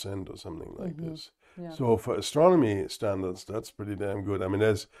 0.3% or something like this. Yeah. So for astronomy standards, that's pretty damn good. I mean,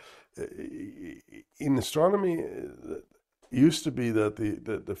 there's in astronomy, it used to be that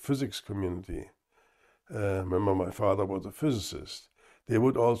the physics community, remember my father was a physicist, they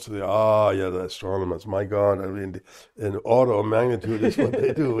would also say, the astronomers, my God, I mean, an order of magnitude is what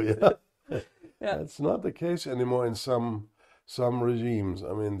they do. Yeah. That's not the case anymore in some regimes.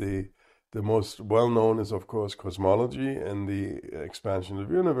 I mean, the most well-known is, of course, cosmology and the expansion of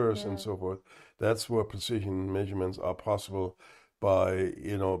the universe and so forth. That's where precision measurements are possible by,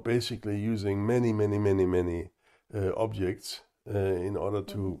 basically using many objects in order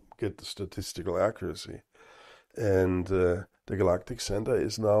to get the statistical accuracy. And the Galactic Center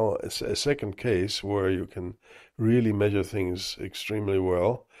is now a second case where you can really measure things extremely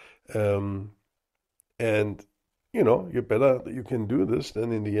well. And you can do this,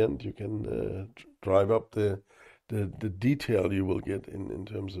 then in the end you can drive up the detail you will get in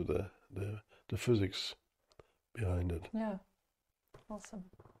terms of the physics behind it. Yeah, awesome.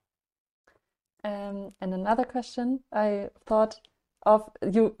 And another question I thought of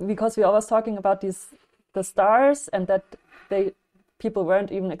you, because we were always talking about the stars, and that people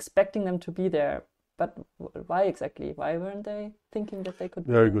weren't even expecting them to be there. But why exactly? Why weren't they thinking that they could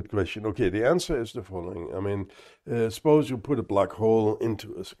be Very there? good question. Okay, the answer is the following. I mean, suppose you put a black hole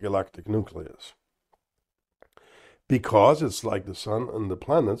into a galactic nucleus. Because it's like the sun and the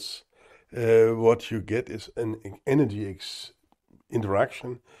planets, what you get is an energy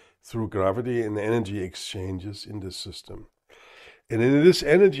interaction through gravity and energy exchanges in this system. And in this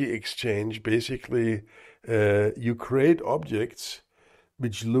energy exchange, basically, you create objects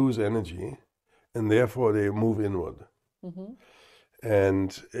which lose energy, and therefore they move inward. Mm-hmm.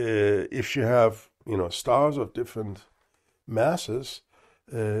 And if you have, stars of different masses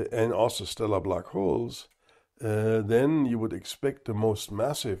and also stellar black holes, then you would expect the most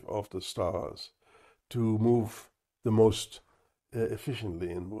massive of the stars to move the most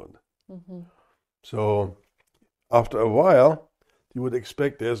efficiently inward. Mm-hmm. So after a while, you would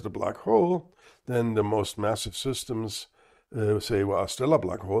expect there's the black hole, then the most massive systems are stellar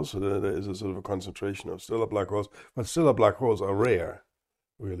black holes, so there is a sort of a concentration of stellar black holes, but stellar black holes are rare,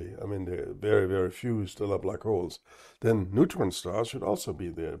 really. I mean, there are very, very few stellar black holes. Then neutron stars should also be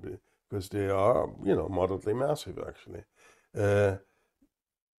there, because they are, moderately massive, actually.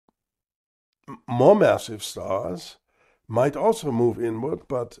 More massive stars might also move inward,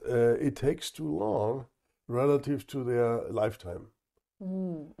 but it takes too long relative to their lifetime.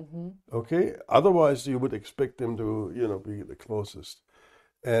 Mm-hmm. Okay, otherwise you would expect them to, be the closest.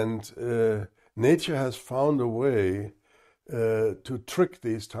 And nature has found a way to trick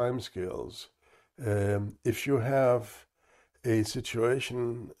these timescales. If you have a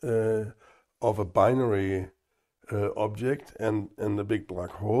situation of a binary object and the big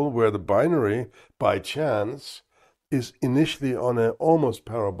black hole, where the binary, by chance, is initially on an almost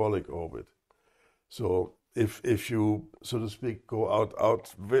parabolic orbit. So if you, so to speak, go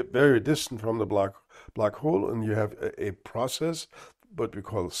out very distant from the black hole, and you have a process, what we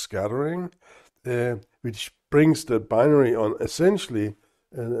call scattering, which brings the binary on essentially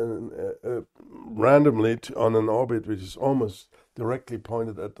randomly on an orbit which is almost directly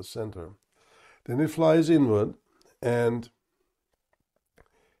pointed at the center. Then it flies inward, and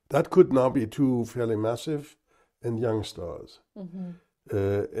that could now be two fairly massive and young stars. Mm-hmm.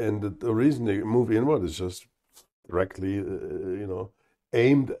 And the reason they move inward is just directly,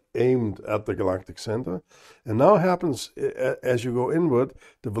 aimed at the galactic center. And now happens, as you go inward,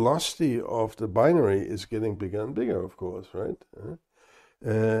 the velocity of the binary is getting bigger and bigger, of course, right?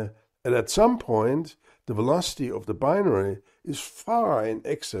 And at some point, the velocity of the binary is far in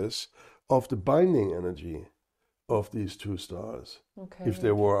excess of the binding energy of these two stars, if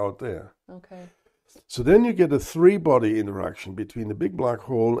they were out there. Okay. So then you get a three-body interaction between the big black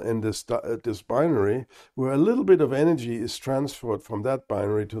hole and this binary, where a little bit of energy is transferred from that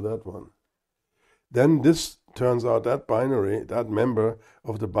binary to that one. Then this turns out that binary, that member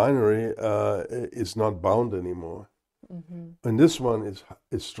of the binary, is not bound anymore. Mm-hmm. And this one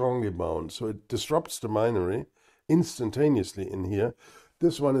is strongly bound, so it disrupts the binary instantaneously in here.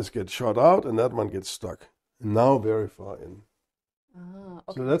 This one gets shot out, and that one gets stuck, now very far in.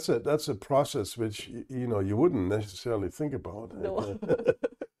 Okay. So that's a process which you wouldn't necessarily think about. No.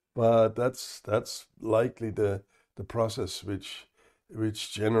 But that's likely the process which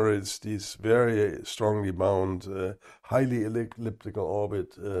generates these very strongly bound, highly elliptical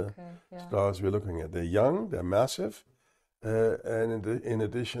orbit stars we're looking at. They're young, they're massive, and in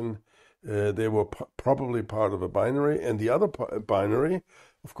addition, they were probably part of a binary, and the other binary,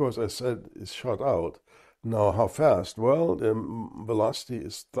 of course, I said, is shot out. Now, how fast? Well, the velocity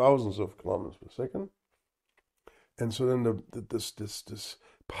is thousands of kilometers per second. And so then this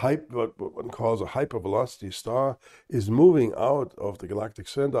pipe, what one calls a hypervelocity star, is moving out of the galactic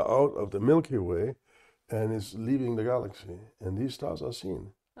center, out of the Milky Way, and is leaving the galaxy. And these stars are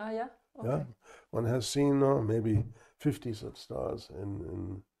seen. Yeah? Okay. Yeah, one has seen maybe 50 such stars.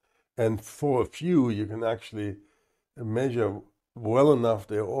 And for a few, you can actually measure well enough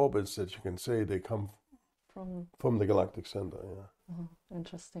their orbits that you can say they come from the galactic center, yeah. Oh,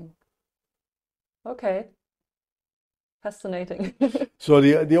 interesting. Okay. Fascinating. So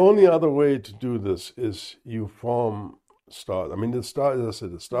the only other way to do this is you form stars. I mean, the stars, as I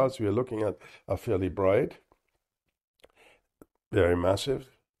said, the stars we are looking at are fairly bright, very massive,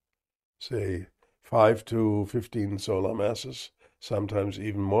 say 5 to 15 solar masses, sometimes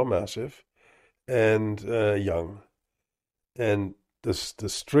even more massive, and young. And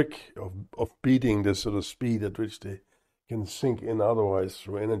this trick of beating the sort of speed at which they can sink in otherwise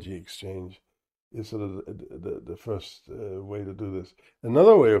through energy exchange is sort of the first way to do this.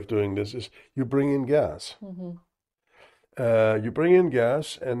 Another way of doing this is you bring in gas. Mm-hmm. You bring in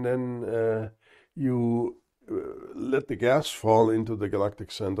gas, and then you let the gas fall into the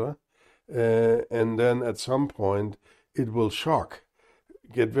galactic center, and then at some point it will shock,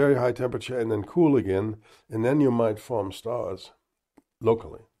 get very high temperature, and then cool again, and then you might form stars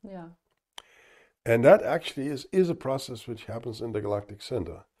locally. Yeah. And that actually is a process which happens in the galactic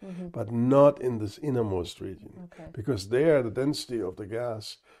center, mm-hmm. but not in this innermost region. Okay. Because there, the density of the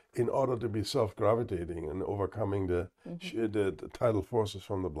gas, in order to be self-gravitating and overcoming the tidal forces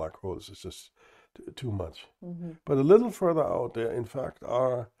from the black holes, is just too much. Mm-hmm. But a little further out there, in fact,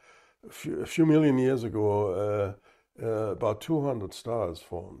 are a few million years ago, about 200 stars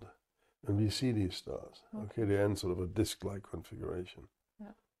formed. And we see these stars. Okay, they're in sort of a disk-like configuration.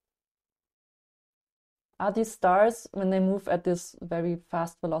 Yeah. Are these stars, when they move at this very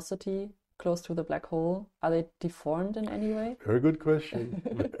fast velocity close to the black hole, are they deformed in any way? Very good question.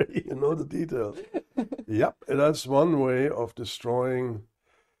 You know the details. Yep, that's one way of destroying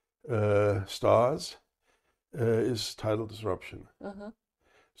stars is tidal disruption. Uh-huh.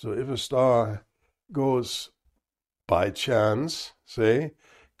 So if a star goes by chance, say,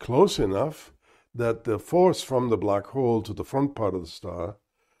 close enough that the force from the black hole to the front part of the star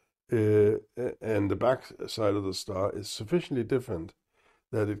and the back side of the star is sufficiently different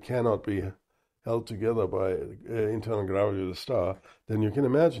that it cannot be held together by internal gravity of the star, then you can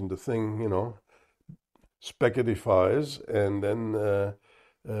imagine the thing, spaghettifies, and then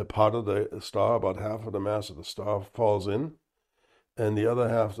part of the star, about half of the mass of the star, falls in, and the other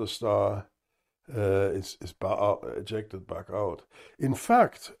half of the star is ejected back out. In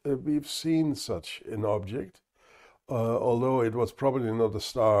fact, we've seen such an object, although it was probably not a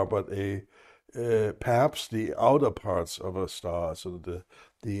star, but perhaps the outer parts of a star, so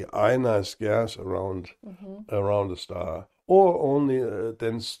the ionized gas around the star, or only a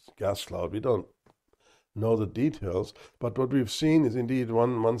dense gas cloud. We don't know the details, but what we've seen is indeed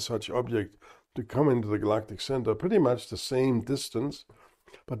one such object to come into the galactic center, pretty much the same distance,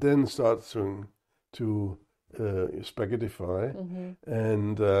 but then starts to spaghettify,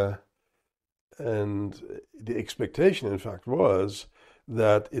 and the expectation, in fact, was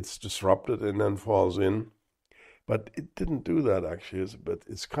that it's disrupted and then falls in, but it didn't do that actually. But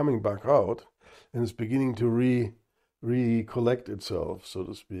it's coming back out, and it's beginning to recollect itself, so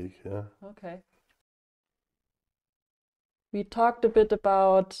to speak. Yeah. Okay. We talked a bit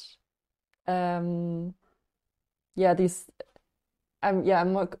about these.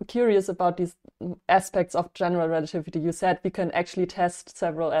 I'm more curious about these aspects of general relativity. You said we can actually test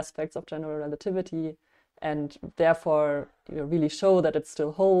several aspects of general relativity, and therefore really show that it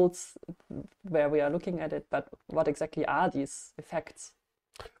still holds where we are looking at it. But what exactly are these effects?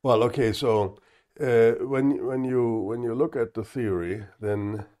 Well, okay, so when you look at the theory,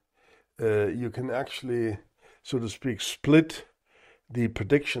 then you can actually, so to speak, split the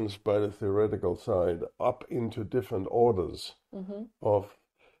predictions by the theoretical side up into different orders of,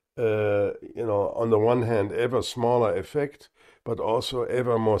 on the one hand, ever smaller effect, but also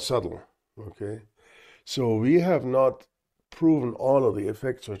ever more subtle. Okay, so we have not proven all of the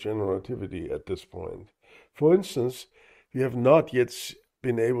effects of general relativity at this point. For instance, we have not yet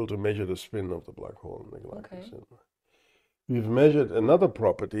been able to measure the spin of the black hole in the galactic center. We've measured another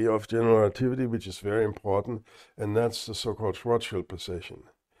property of general relativity, which is very important, and that's the so-called Schwarzschild precession.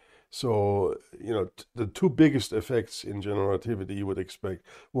 So, the two biggest effects in general relativity you would expect.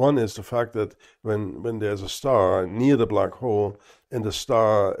 One is the fact that when there's a star near the black hole and the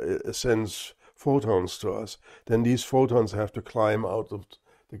star sends photons to us, then these photons have to climb out of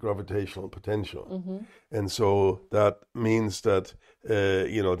the gravitational potential. And so that means that,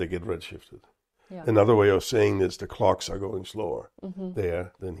 they get redshifted. Yeah. Another way of saying this, the clocks are going slower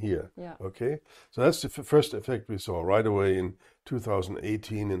there than here. Yeah. Okay, so that's the first effect we saw right away in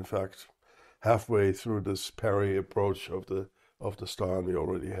 2018. In fact, halfway through this Perry approach of the star, and we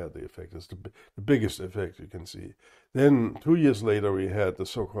already had the effect. It's the biggest effect you can see. Then 2 years later, we had the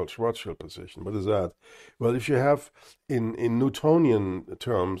so-called Schwarzschild precession. What is that? Well, if you have, in Newtonian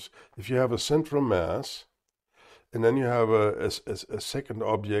terms, if you have a central mass, and then you have a second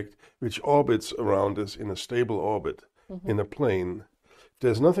object which orbits around this in a stable orbit, in a plane. If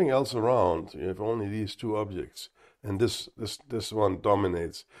there's nothing else around, you have only these two objects, and this one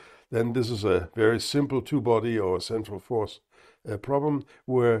dominates. Then this is a very simple two-body or central force problem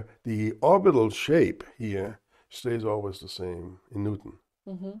where the orbital shape here stays always the same in Newton.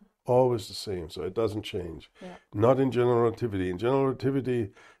 Always the same, so it doesn't change. Yeah. Not in general relativity. In general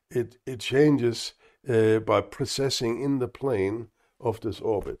relativity, it changes by precessing in the plane of this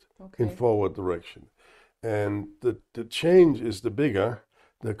orbit in forward direction. And the change is the bigger,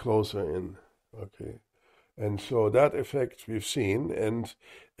 the closer in. Okay. And so that effect we've seen, and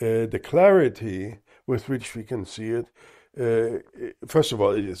the clarity with which we can see it, first of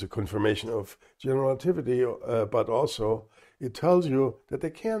all, it is a confirmation of general relativity, but also it tells you that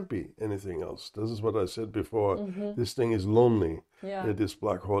there can't be anything else. This is what I said before. This thing is lonely, this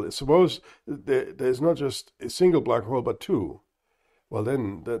black hole. Suppose there's not just a single black hole, but two. Well,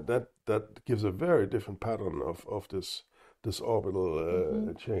 then that gives a very different pattern of this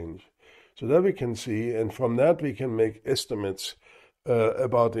orbital change. So that we can see, and from that we can make estimates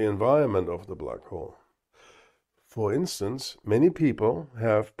about the environment of the black hole. For instance, many people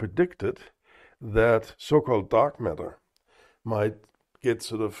have predicted that so-called dark matter might get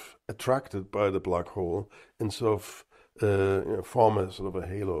sort of attracted by the black hole and sort of form a sort of a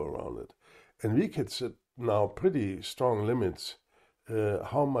halo around it. And we could set now pretty strong limits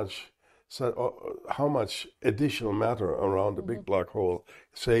how much additional matter around the big black hole,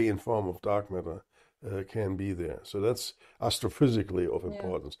 say in form of dark matter, can be there. So that's astrophysically of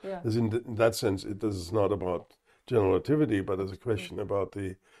importance. In that sense, this is not about general relativity, but it's a question about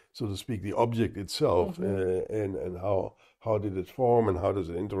the, so to speak, the object itself, and how did it form and how does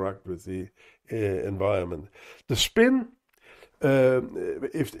it interact with the environment. The spin,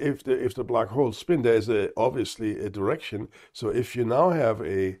 if the black hole spin, there is obviously a direction. So if you now have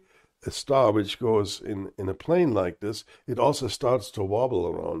a star which goes in a plane like this, it also starts to wobble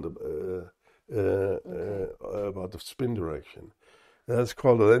around about the spin direction. That's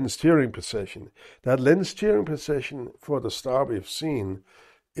called a lens steering precession. That lens steering precession for the star we've seen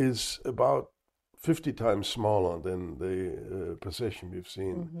is about 50 times smaller than the precession we've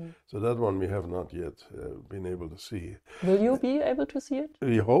seen. So that one we have not yet been able to see. Will you be able to see it?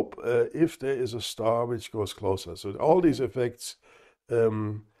 We hope if there is a star which goes closer. So all these effects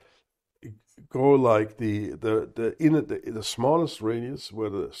go like the smallest radius where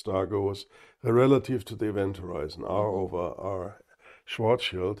the star goes relative to the event horizon, R over R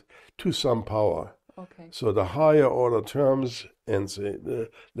Schwarzschild, to some power. Okay. So the higher order terms and the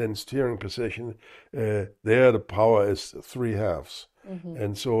lens steering precession, there the power is 3/2.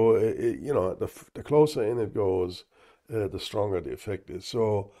 And so, the closer in it goes, the stronger the effect is.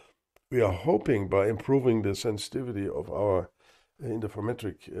 So we are hoping by improving the sensitivity of our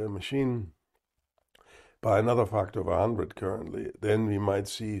interferometric machine by another factor of 100 currently, then we might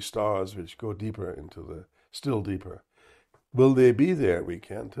see stars which go deeper still deeper. Will they be there? We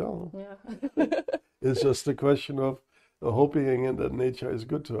can't tell. Yeah. It's just a question of hoping that nature is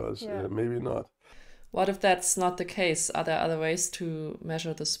good to us. Yeah. Maybe not. What if that's not the case? Are there other ways to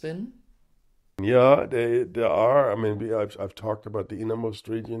measure the spin? Yeah, there are. I mean, I've talked about the innermost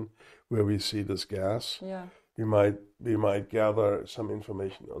region where we see this gas. Yeah. We might gather some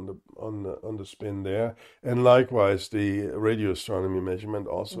information on the spin there, and likewise the radio astronomy measurement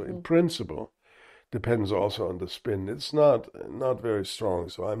also in principle depends also on the spin. It's not very strong,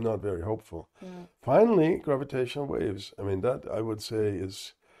 so I'm not very hopeful. Yeah. Finally, gravitational waves. I mean, that I would say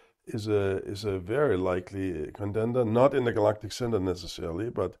is a very likely contender, not in the galactic center necessarily,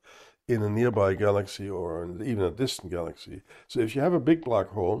 but in a nearby galaxy or even a distant galaxy. So if you have a big black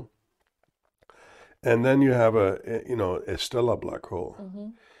hole, and then you have a stellar black hole,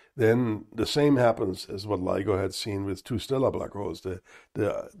 then the same happens as what LIGO had seen with two stellar black holes. The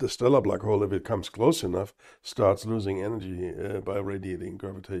stellar black hole, if it comes close enough, starts losing energy by radiating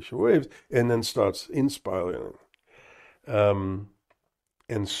gravitational waves, and then starts inspiraling. And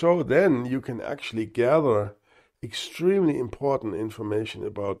so then you can actually gather extremely important information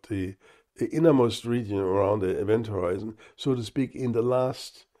about the innermost region around the event horizon, so to speak, in the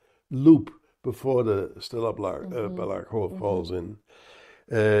last loop before the stellar black hole falls in.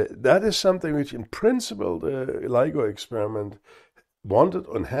 That is something which, in principle, the LIGO experiment wanted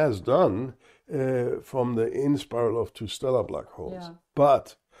and has done from the in-spiral of two stellar black holes. Yeah.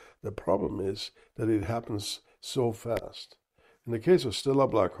 But the problem is that it happens so fast. In the case of stellar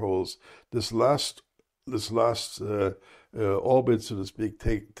black holes, this last orbit, so to speak,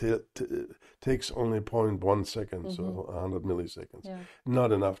 takes only 0.1 second, so 100 milliseconds. Yeah.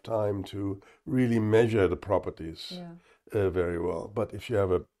 Not enough time to really measure the properties very well. But if you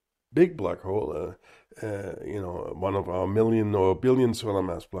have a big black hole, one of our million or billion solar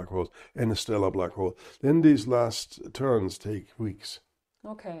mass black holes, and a stellar black hole, then these last turns take weeks.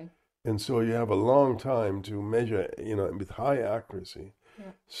 Okay. And so you have a long time to measure, with high accuracy.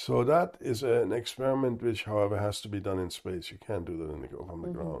 Yeah. So that is an experiment which, however, has to be done in space. You can't do that on the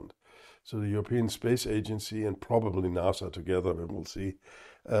ground. So the European Space Agency and probably NASA together, we will see,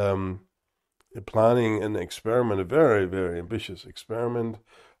 planning an experiment, a very, very ambitious experiment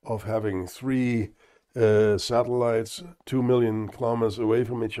of having 3 satellites 2 million kilometers away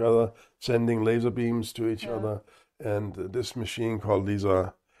from each other, sending laser beams to each other. And this machine called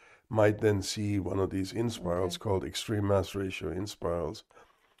LISA might then see one of these inspirals called extreme mass ratio inspirals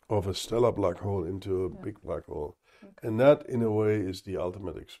of a stellar black hole into a big black hole. Okay. And that, in a way, is the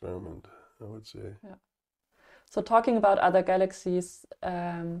ultimate experiment, I would say. Yeah. So talking about other galaxies,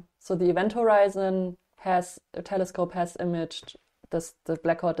 so the event horizon a telescope has imaged the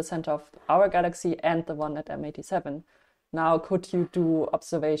black hole at the center of our galaxy and the one at M87. Now, could you do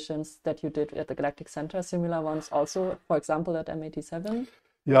observations that you did at the galactic center, similar ones also, for example, at M87?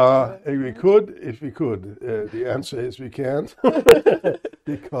 Yeah, we could, if we could. The answer is we can't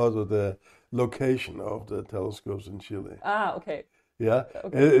because of the location of the telescopes in Chile. Ah, okay. Yeah.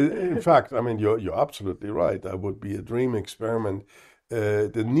 Okay. In fact, I mean, you're absolutely right. That would be a dream experiment.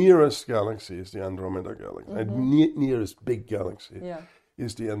 The nearest galaxy is the Andromeda galaxy. Nearest big galaxy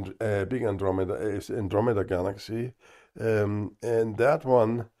is the big Andromeda galaxy, and that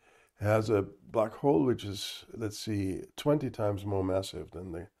one has a black hole which is, 20 times more massive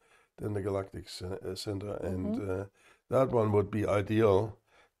than the galactic center, and that one would be ideal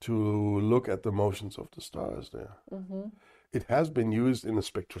to look at the motions of the stars there. It has been used in a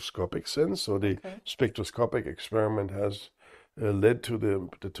spectroscopic sense, so the spectroscopic experiment has led to the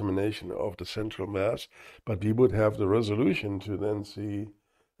determination of the central mass, but we would have the resolution to then see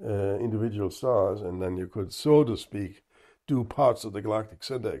individual stars, and then you could, so to speak, do parts of the galactic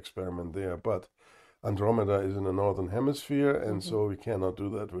center experiment there, but Andromeda is in the northern hemisphere, and so we cannot do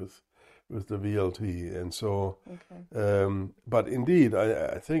that with the VLT. And so, but indeed,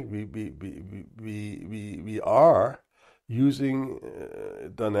 I think we are using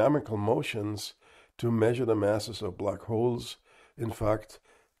dynamical motions to measure the masses of black holes. In fact,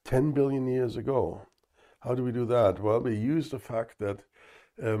 10 billion years ago. How do we do that? Well, we use the fact that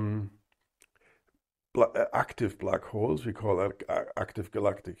active black holes, we call that active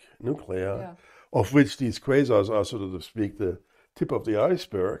galactic nuclei, of which these quasars are, so to speak, the tip of the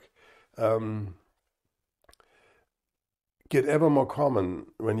iceberg, get ever more common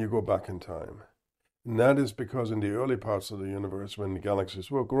when you go back in time. And that is because in the early parts of the universe, when the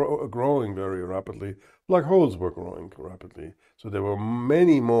galaxies were growing very rapidly, black holes were growing rapidly. So there were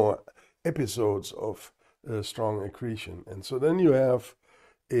many more episodes of strong accretion. And so then you have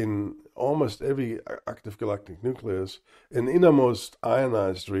in almost every active galactic nucleus an innermost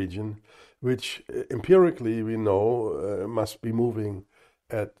ionized region, which empirically we know must be moving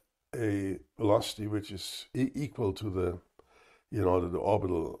at a velocity which is equal to the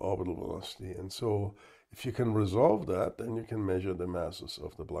orbital velocity. And so if you can resolve that, then you can measure the masses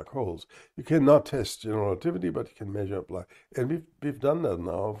of the black holes. You cannot test general relativity, but you can measure and we've done that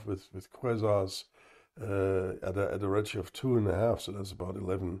now with quasars at a redshift of 2.5, so that's about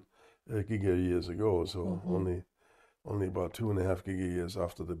 11 gigayears ago, so only about 2.5 gigayears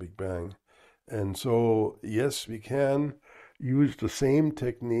after the Big Bang. And so, yes, we can use the same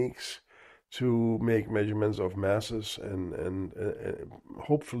techniques to make measurements of masses and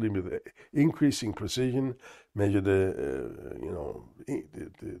hopefully with increasing precision measure the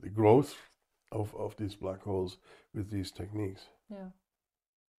growth of these black holes with these techniques. Yeah,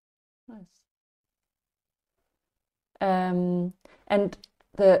 nice. And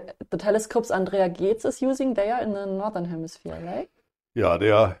the telescopes Andrea Ghez is using, they are in the northern hemisphere, right? Yeah,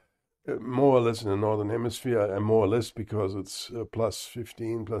 they are more or less in the northern hemisphere, and more or less because it's plus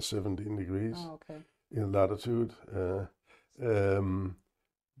 15, plus 17 degrees in latitude.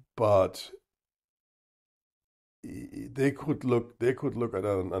 But they could look at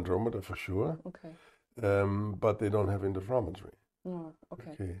Andromeda for sure. Okay. But they don't have interferometry. Oh,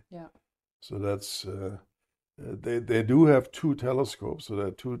 okay. Yeah. So that's they do have two telescopes. So there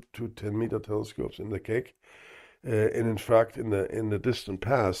are two 10-meter telescopes in the Keck. And in fact, in the distant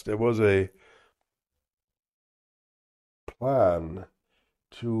past, there was a plan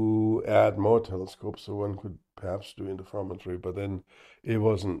to add more telescopes so one could perhaps do interferometry, but then it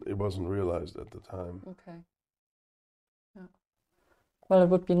wasn't realized at the time. Okay. Yeah. Well, it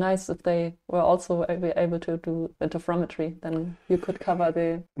would be nice if they were also able to do interferometry. Then you could cover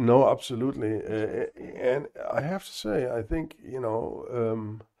the. No, absolutely, and I have to say, I think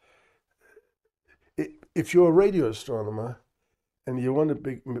if you're a radio astronomer and you want to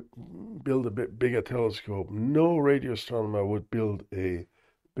build a bit bigger telescope, no radio astronomer would build a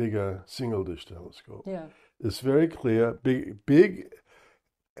bigger single dish telescope. Yeah. It's very clear, big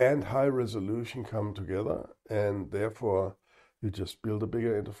and high resolution come together, and therefore you just build a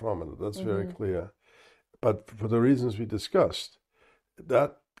bigger interferometer. That's very clear. But for the reasons we discussed,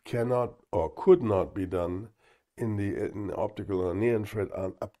 that cannot or could not be done in the optical or near-infrared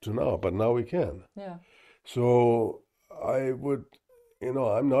up to now, but now we can. Yeah. So I would,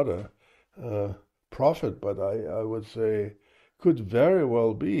 I'm not a prophet, but I would say could very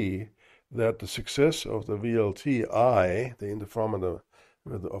well be that the success of the VLT-I, the interferometer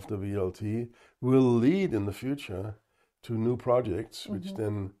of the VLT, will lead in the future to new projects, which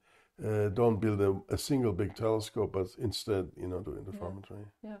then don't build a single big telescope, but instead, do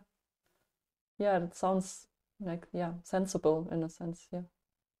interferometry. Yeah. Yeah, that sounds like, sensible in a sense, yeah.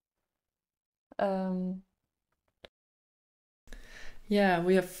 Yeah,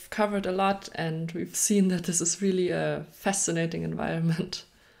 we have covered a lot, and we've seen that this is really a fascinating environment.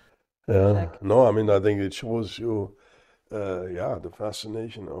 Yeah, no, I mean, I think it shows you, the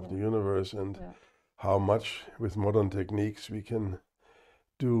fascination of the universe and how much with modern techniques we can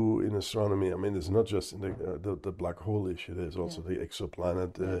do in astronomy. I mean, it's not just in the black hole issue. There's also the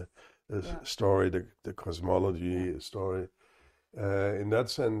exoplanet story, the cosmology story. In that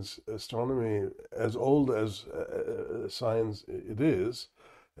sense, astronomy, as old as science it is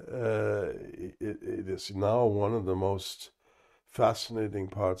now one of the most fascinating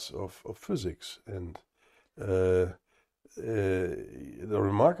parts of physics. And the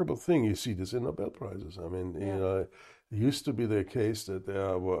remarkable thing, you see this in Nobel Prizes. I mean, it used to be the case that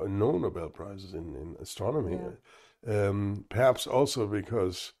there were no Nobel Prizes in astronomy, perhaps also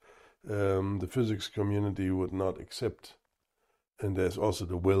because the physics community would not accept. And there's also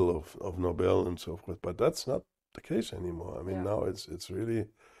the will of Nobel and so forth. But that's not the case anymore. I mean, Yeah. now it's really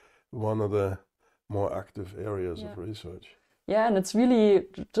one of the more active areas of research. Yeah, and it's really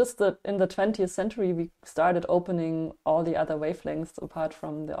just that in the 20th century we started opening all the other wavelengths apart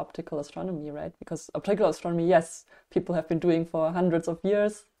from the optical astronomy, right? Because optical astronomy, yes, people have been doing for hundreds of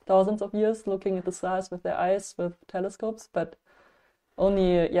years, thousands of years, looking at the stars with their eyes, with telescopes, but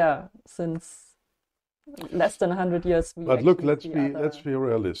only, since less than 100 years we But look, actually let's be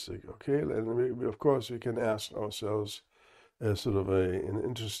realistic, okay? And we of course we can ask ourselves sort of an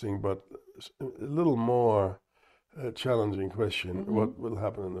interesting but a little more challenging question: what will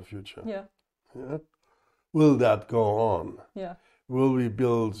happen in the future? Yeah. Yeah? Will that go on? Yeah. Will we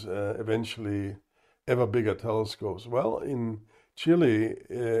build eventually ever bigger telescopes? Well, in Chile,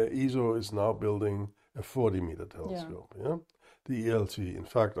 ESO is now building a 40-meter telescope. Yeah, the ELT. In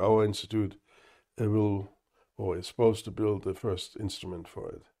fact, our institute is supposed to build the first instrument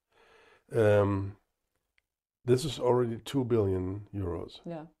for it. This is already 2 billion euros.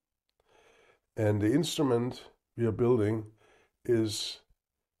 Yeah. And the instrument we are building is,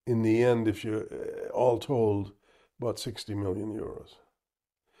 in the end, if you all told, about 60 million euros.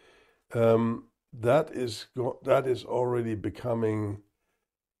 That is already becoming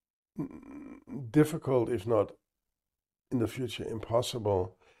difficult, if not in the future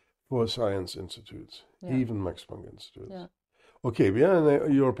impossible, for science institutes, even Max Planck Institutes. Yeah. Okay, we are in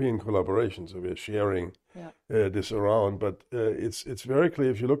a European collaboration, so we are sharing this around, but it's very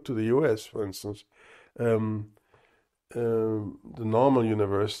clear. If you look to the US, for instance, the normal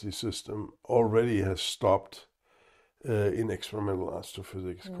university system already has stopped in experimental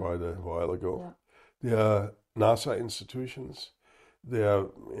astrophysics quite a while ago. Yeah. There are NASA institutions. They are,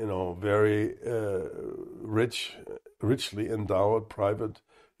 very richly endowed private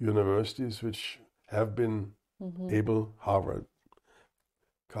universities which have been able, Harvard,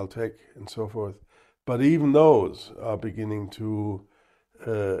 Caltech, and so forth. But even those are beginning to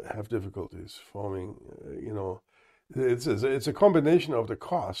have difficulties forming, It's a combination of the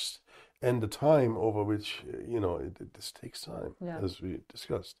cost and the time over which, this takes time, as we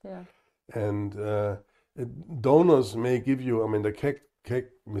discussed. Yeah. And donors may give you,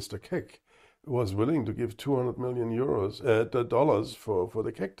 Mr. Keck was willing to give 200 million dollars for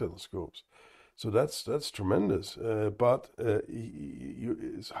the Keck telescopes. So that's tremendous. But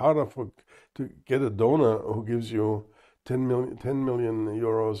it's harder to get a donor who gives you 10 million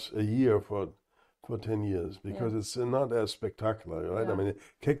euros a year for 10 years, because it's not as spectacular, right? Yeah. I mean,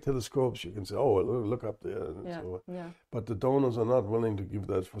 Keck telescopes, you can say, oh, look up there. And but the donors are not willing to give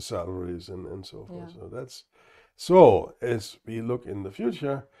that for salaries and so forth. Yeah. So as we look in the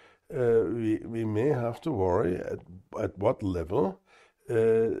future, we may have to worry at what level,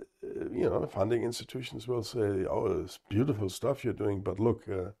 funding institutions will say, oh, it's beautiful stuff you're doing, but look,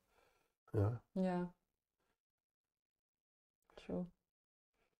 Yeah. True.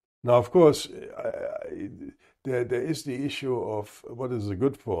 Now, of course, there is the issue of what is it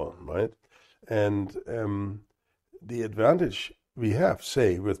good for, right? And the advantage we have,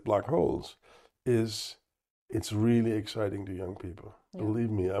 say, with black holes, is it's really exciting to young people. Yeah. Believe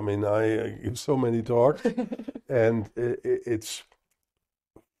me. I mean, I give so many talks, and it's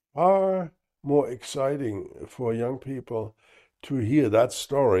far more exciting for young people to hear that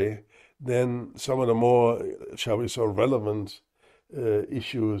story than some of the more, shall we say, relevant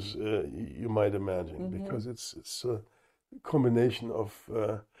issues you might imagine, because it's a combination of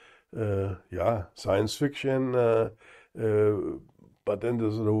science fiction, but then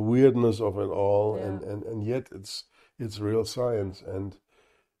there's the weirdness of it all, and yet it's real science. And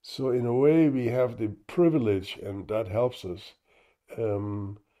so in a way we have the privilege, and that helps us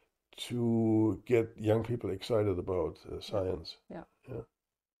to get young people excited about science.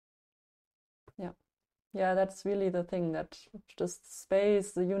 Yeah, that's really the thing, that just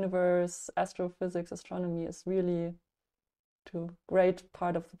space, the universe, astrophysics, astronomy is really, to a great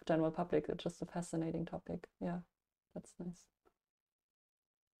part of the general public, it's just a fascinating topic. Yeah, that's nice.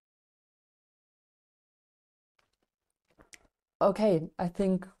 Okay, I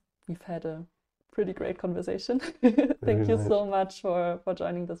think we've had a pretty great conversation. Thank you so much for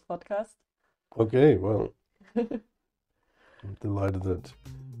joining this podcast. Okay, well, I'm delighted that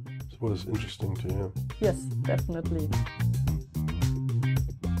it was interesting to you. Yes, definitely.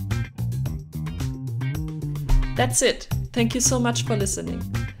 That's it. Thank you so much for listening.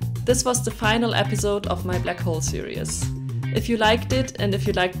 This was the final episode of my Black Hole series. If you liked it, and if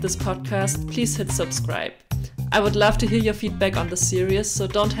you liked this podcast, please hit subscribe. I would love to hear your feedback on the series, so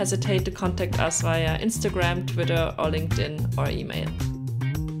don't hesitate to contact us via Instagram, Twitter, or LinkedIn, or email.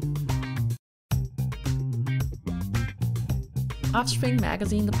 Offspring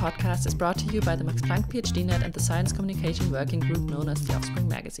Magazine, the podcast, is brought to you by the Max Planck PhDnet and the Science Communication Working Group known as the Offspring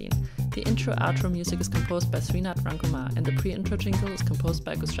Magazine. The intro-outro music is composed by Srinath Rankumar, and the pre-intro jingle is composed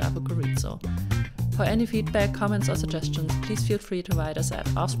by Gustavo Carrizo. For any feedback, comments, or suggestions, please feel free to write us at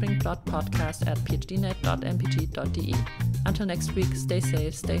offspringplotpodcast@phdnet.mpg.de. Until next week, stay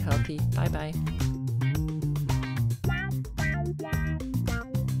safe, stay healthy, bye-bye.